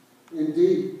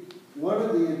 Indeed, one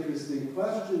of the interesting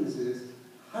questions is,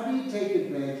 how do you take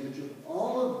advantage of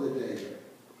all of the data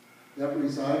that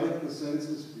reside at the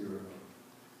Census Bureau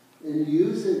and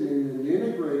use it in an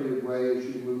integrated way as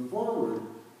you move forward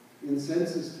in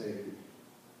census taking?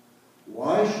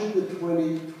 Why should the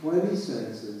 2020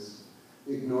 census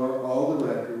ignore all the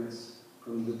records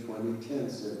from the 2010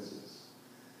 census?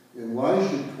 And why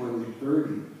should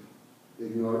 2030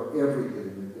 ignore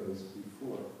everything that goes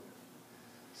before?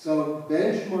 So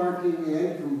benchmarking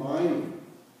and combining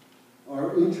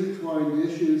are intertwined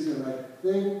issues, and I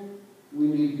think we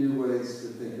need new ways to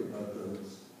think about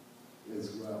those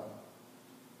as well.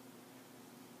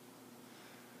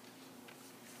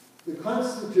 The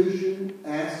Constitution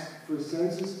asks for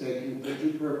census taking for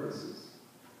two purposes: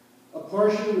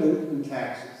 apportionment and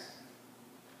taxes.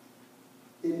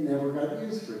 It never got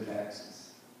used for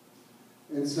taxes.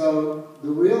 And so the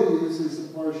real use is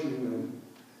apportionment.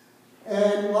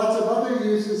 And lots of other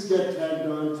uses get tagged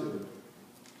onto it.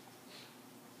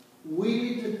 We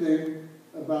need to think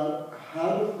about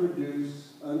how to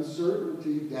produce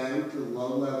uncertainty down to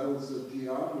low levels of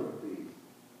geography,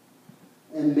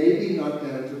 and maybe not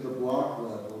down to the block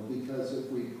level, because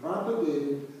if we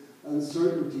propagated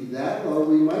uncertainty that low,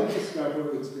 we might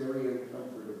discover it's very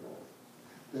uncomfortable.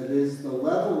 That is, the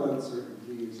level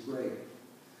uncertainty is great.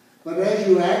 But as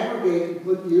you aggregate and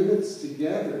put units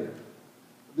together,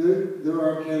 there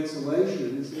are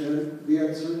cancellations, and the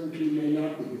uncertainty may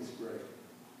not be as great.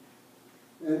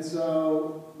 And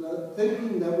so the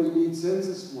thinking that we need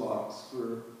census blocks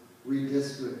for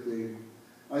redistricting,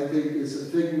 I think, is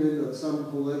a figment of some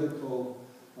political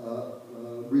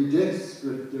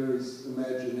redistrictor's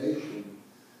imagination,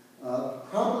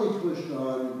 probably pushed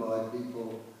on by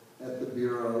people at the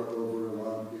Bureau over a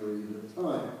long period of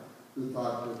time who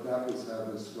thought that that was how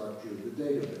to structure the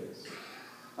database.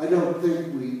 I don't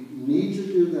think we need to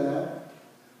do that.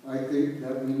 I think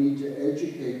that we need to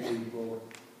educate people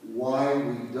why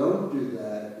we don't do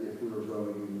that if we're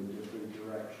going in a different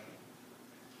direction.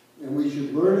 And we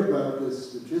should learn about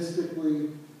this statistically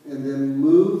and then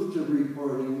move to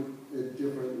reporting at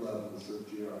different levels of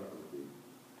geography,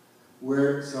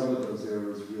 where some of those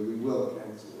errors really will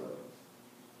cancel out.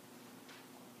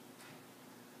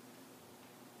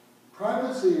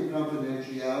 Privacy and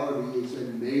confidentiality is a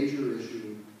major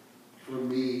issue for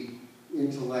me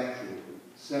intellectually,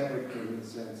 separate from the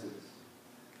census.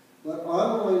 But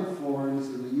online forms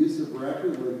and the use of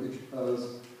record linkage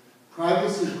pose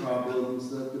privacy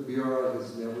problems that the Bureau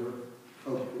has never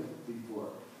coped with before.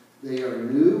 They are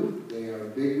new, they are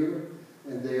bigger,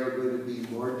 and they are going to be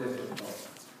more difficult.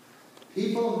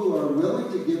 People who are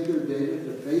willing to give their data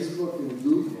to Facebook and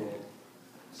Google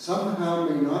somehow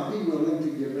may not be willing to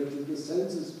give it to the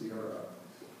Census Bureau,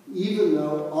 even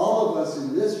though all of us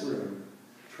in this room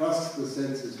trust the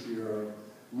Census Bureau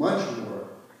much more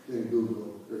than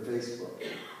Google or Facebook,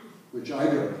 which I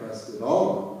don't trust at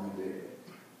all with my data.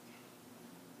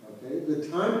 Okay? The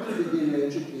time to begin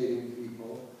educating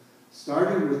people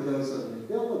starting with those on the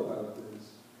Hill about this,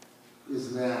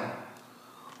 is now.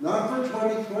 Not for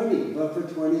 2020, but for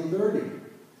 2030,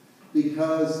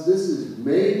 because this is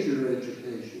major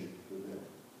education for them.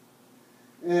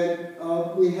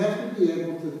 And we have to be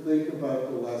able to think about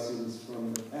the lessons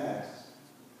from the past.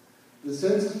 The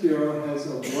Census Bureau has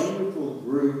a wonderful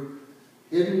group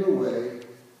hidden away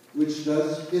which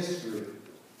does history.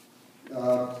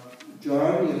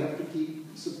 John, you have to keep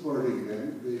supporting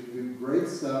them. They do great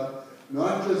stuff,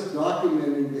 not just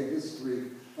documenting the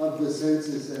history of the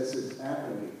census as it's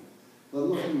happening, but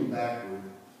looking backward.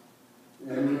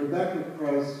 And Rebecca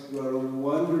Price wrote a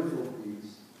wonderful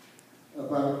piece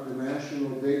about the National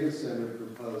Data Center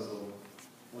proposal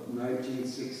of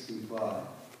 1965.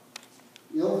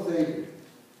 Ill-fated,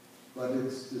 but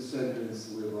its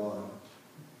descendants live on.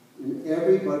 In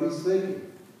everybody's thinking.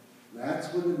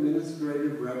 That's what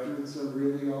administrative records are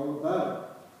really all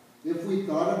about. If we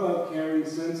thought about carrying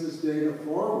census data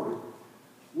forward,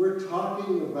 we're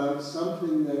talking about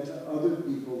something that to other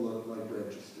people look like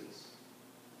registers.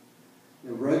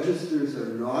 And registers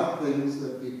are not things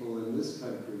that people in this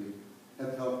country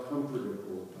have felt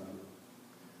comfortable about,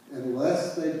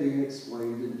 unless they're being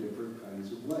explained in different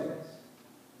kinds of ways.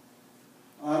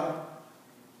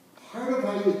 Part of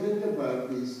how you think about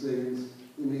these things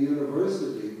in the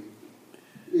university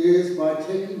is by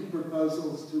taking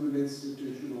proposals to an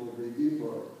institutional review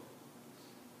board.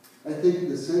 I think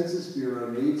the Census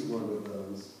Bureau needs one of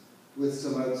those with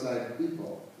some outside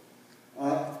people.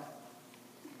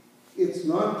 It's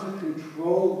not to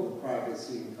control the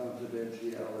privacy and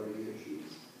confidentiality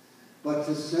issues, but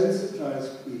to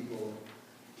sensitize people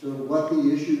to what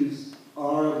the issues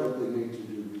are that they need to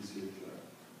do research on.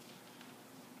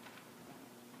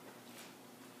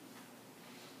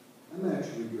 I'm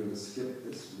actually going to skip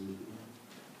this meeting,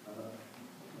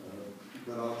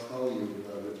 but I'll tell you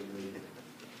about it later.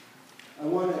 I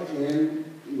want to end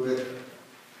with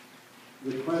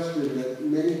the question that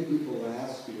many people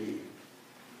ask me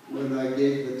when I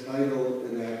gave the title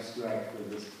and abstract for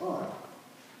this talk.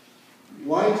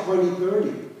 Why 2030?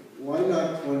 Why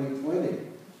not 2020?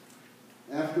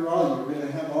 After all, you're going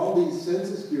to have all these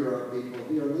Census Bureau people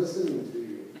here listening to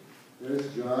you.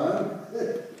 There's John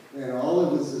and all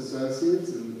of his associates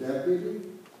and the deputy.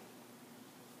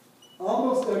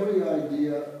 Almost every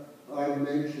idea I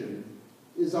mentioned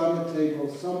is on the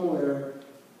table somewhere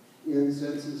in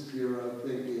Census Bureau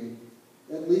thinking,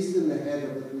 at least in the head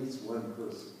of at least one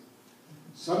person.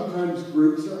 Sometimes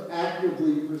groups are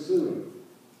actively pursuing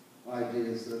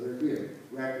ideas that are here,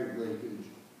 record linkage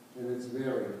and its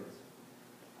variants.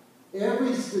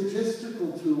 Every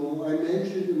statistical tool I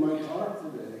mentioned in my talk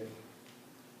today,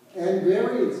 and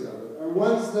variants of it, are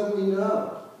ones that we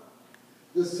know.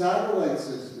 The satellite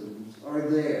systems are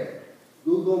there.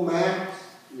 Google Maps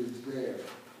is there.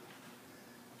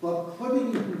 But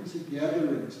putting them together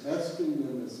and testing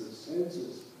them as a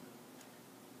census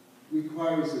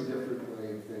requires a different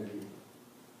way of thinking.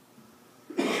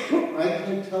 I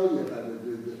can't tell you how to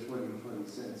do the 2020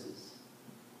 census,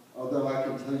 although I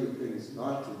can tell you things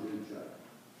not to do,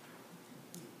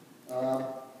 John.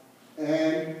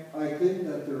 And I think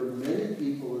that there are many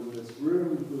people in this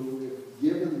room who, if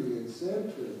given the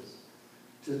incentives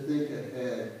to think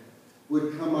ahead,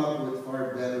 would come up with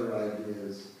far better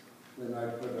ideas than I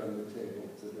put on the table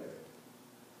today.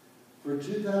 For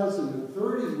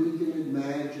 2030, we can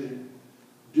imagine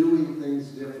doing things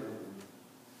differently.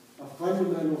 A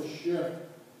fundamental shift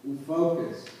in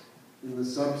focus in the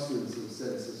substance of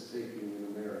census taking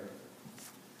in America.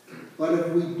 But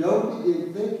if we don't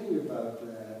begin thinking about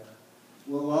that,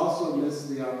 we'll also miss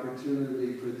the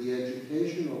opportunity for the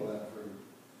educational effort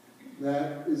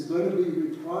that is going to be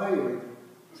required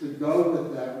to go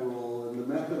with that role and the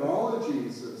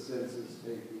methodologies of census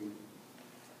taking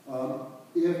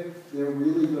if they're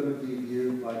really going to be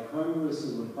viewed by Congress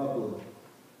and the public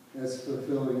as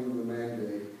fulfilling the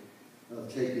mandate of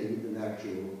taking an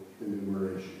actual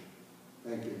enumeration.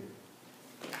 Thank you.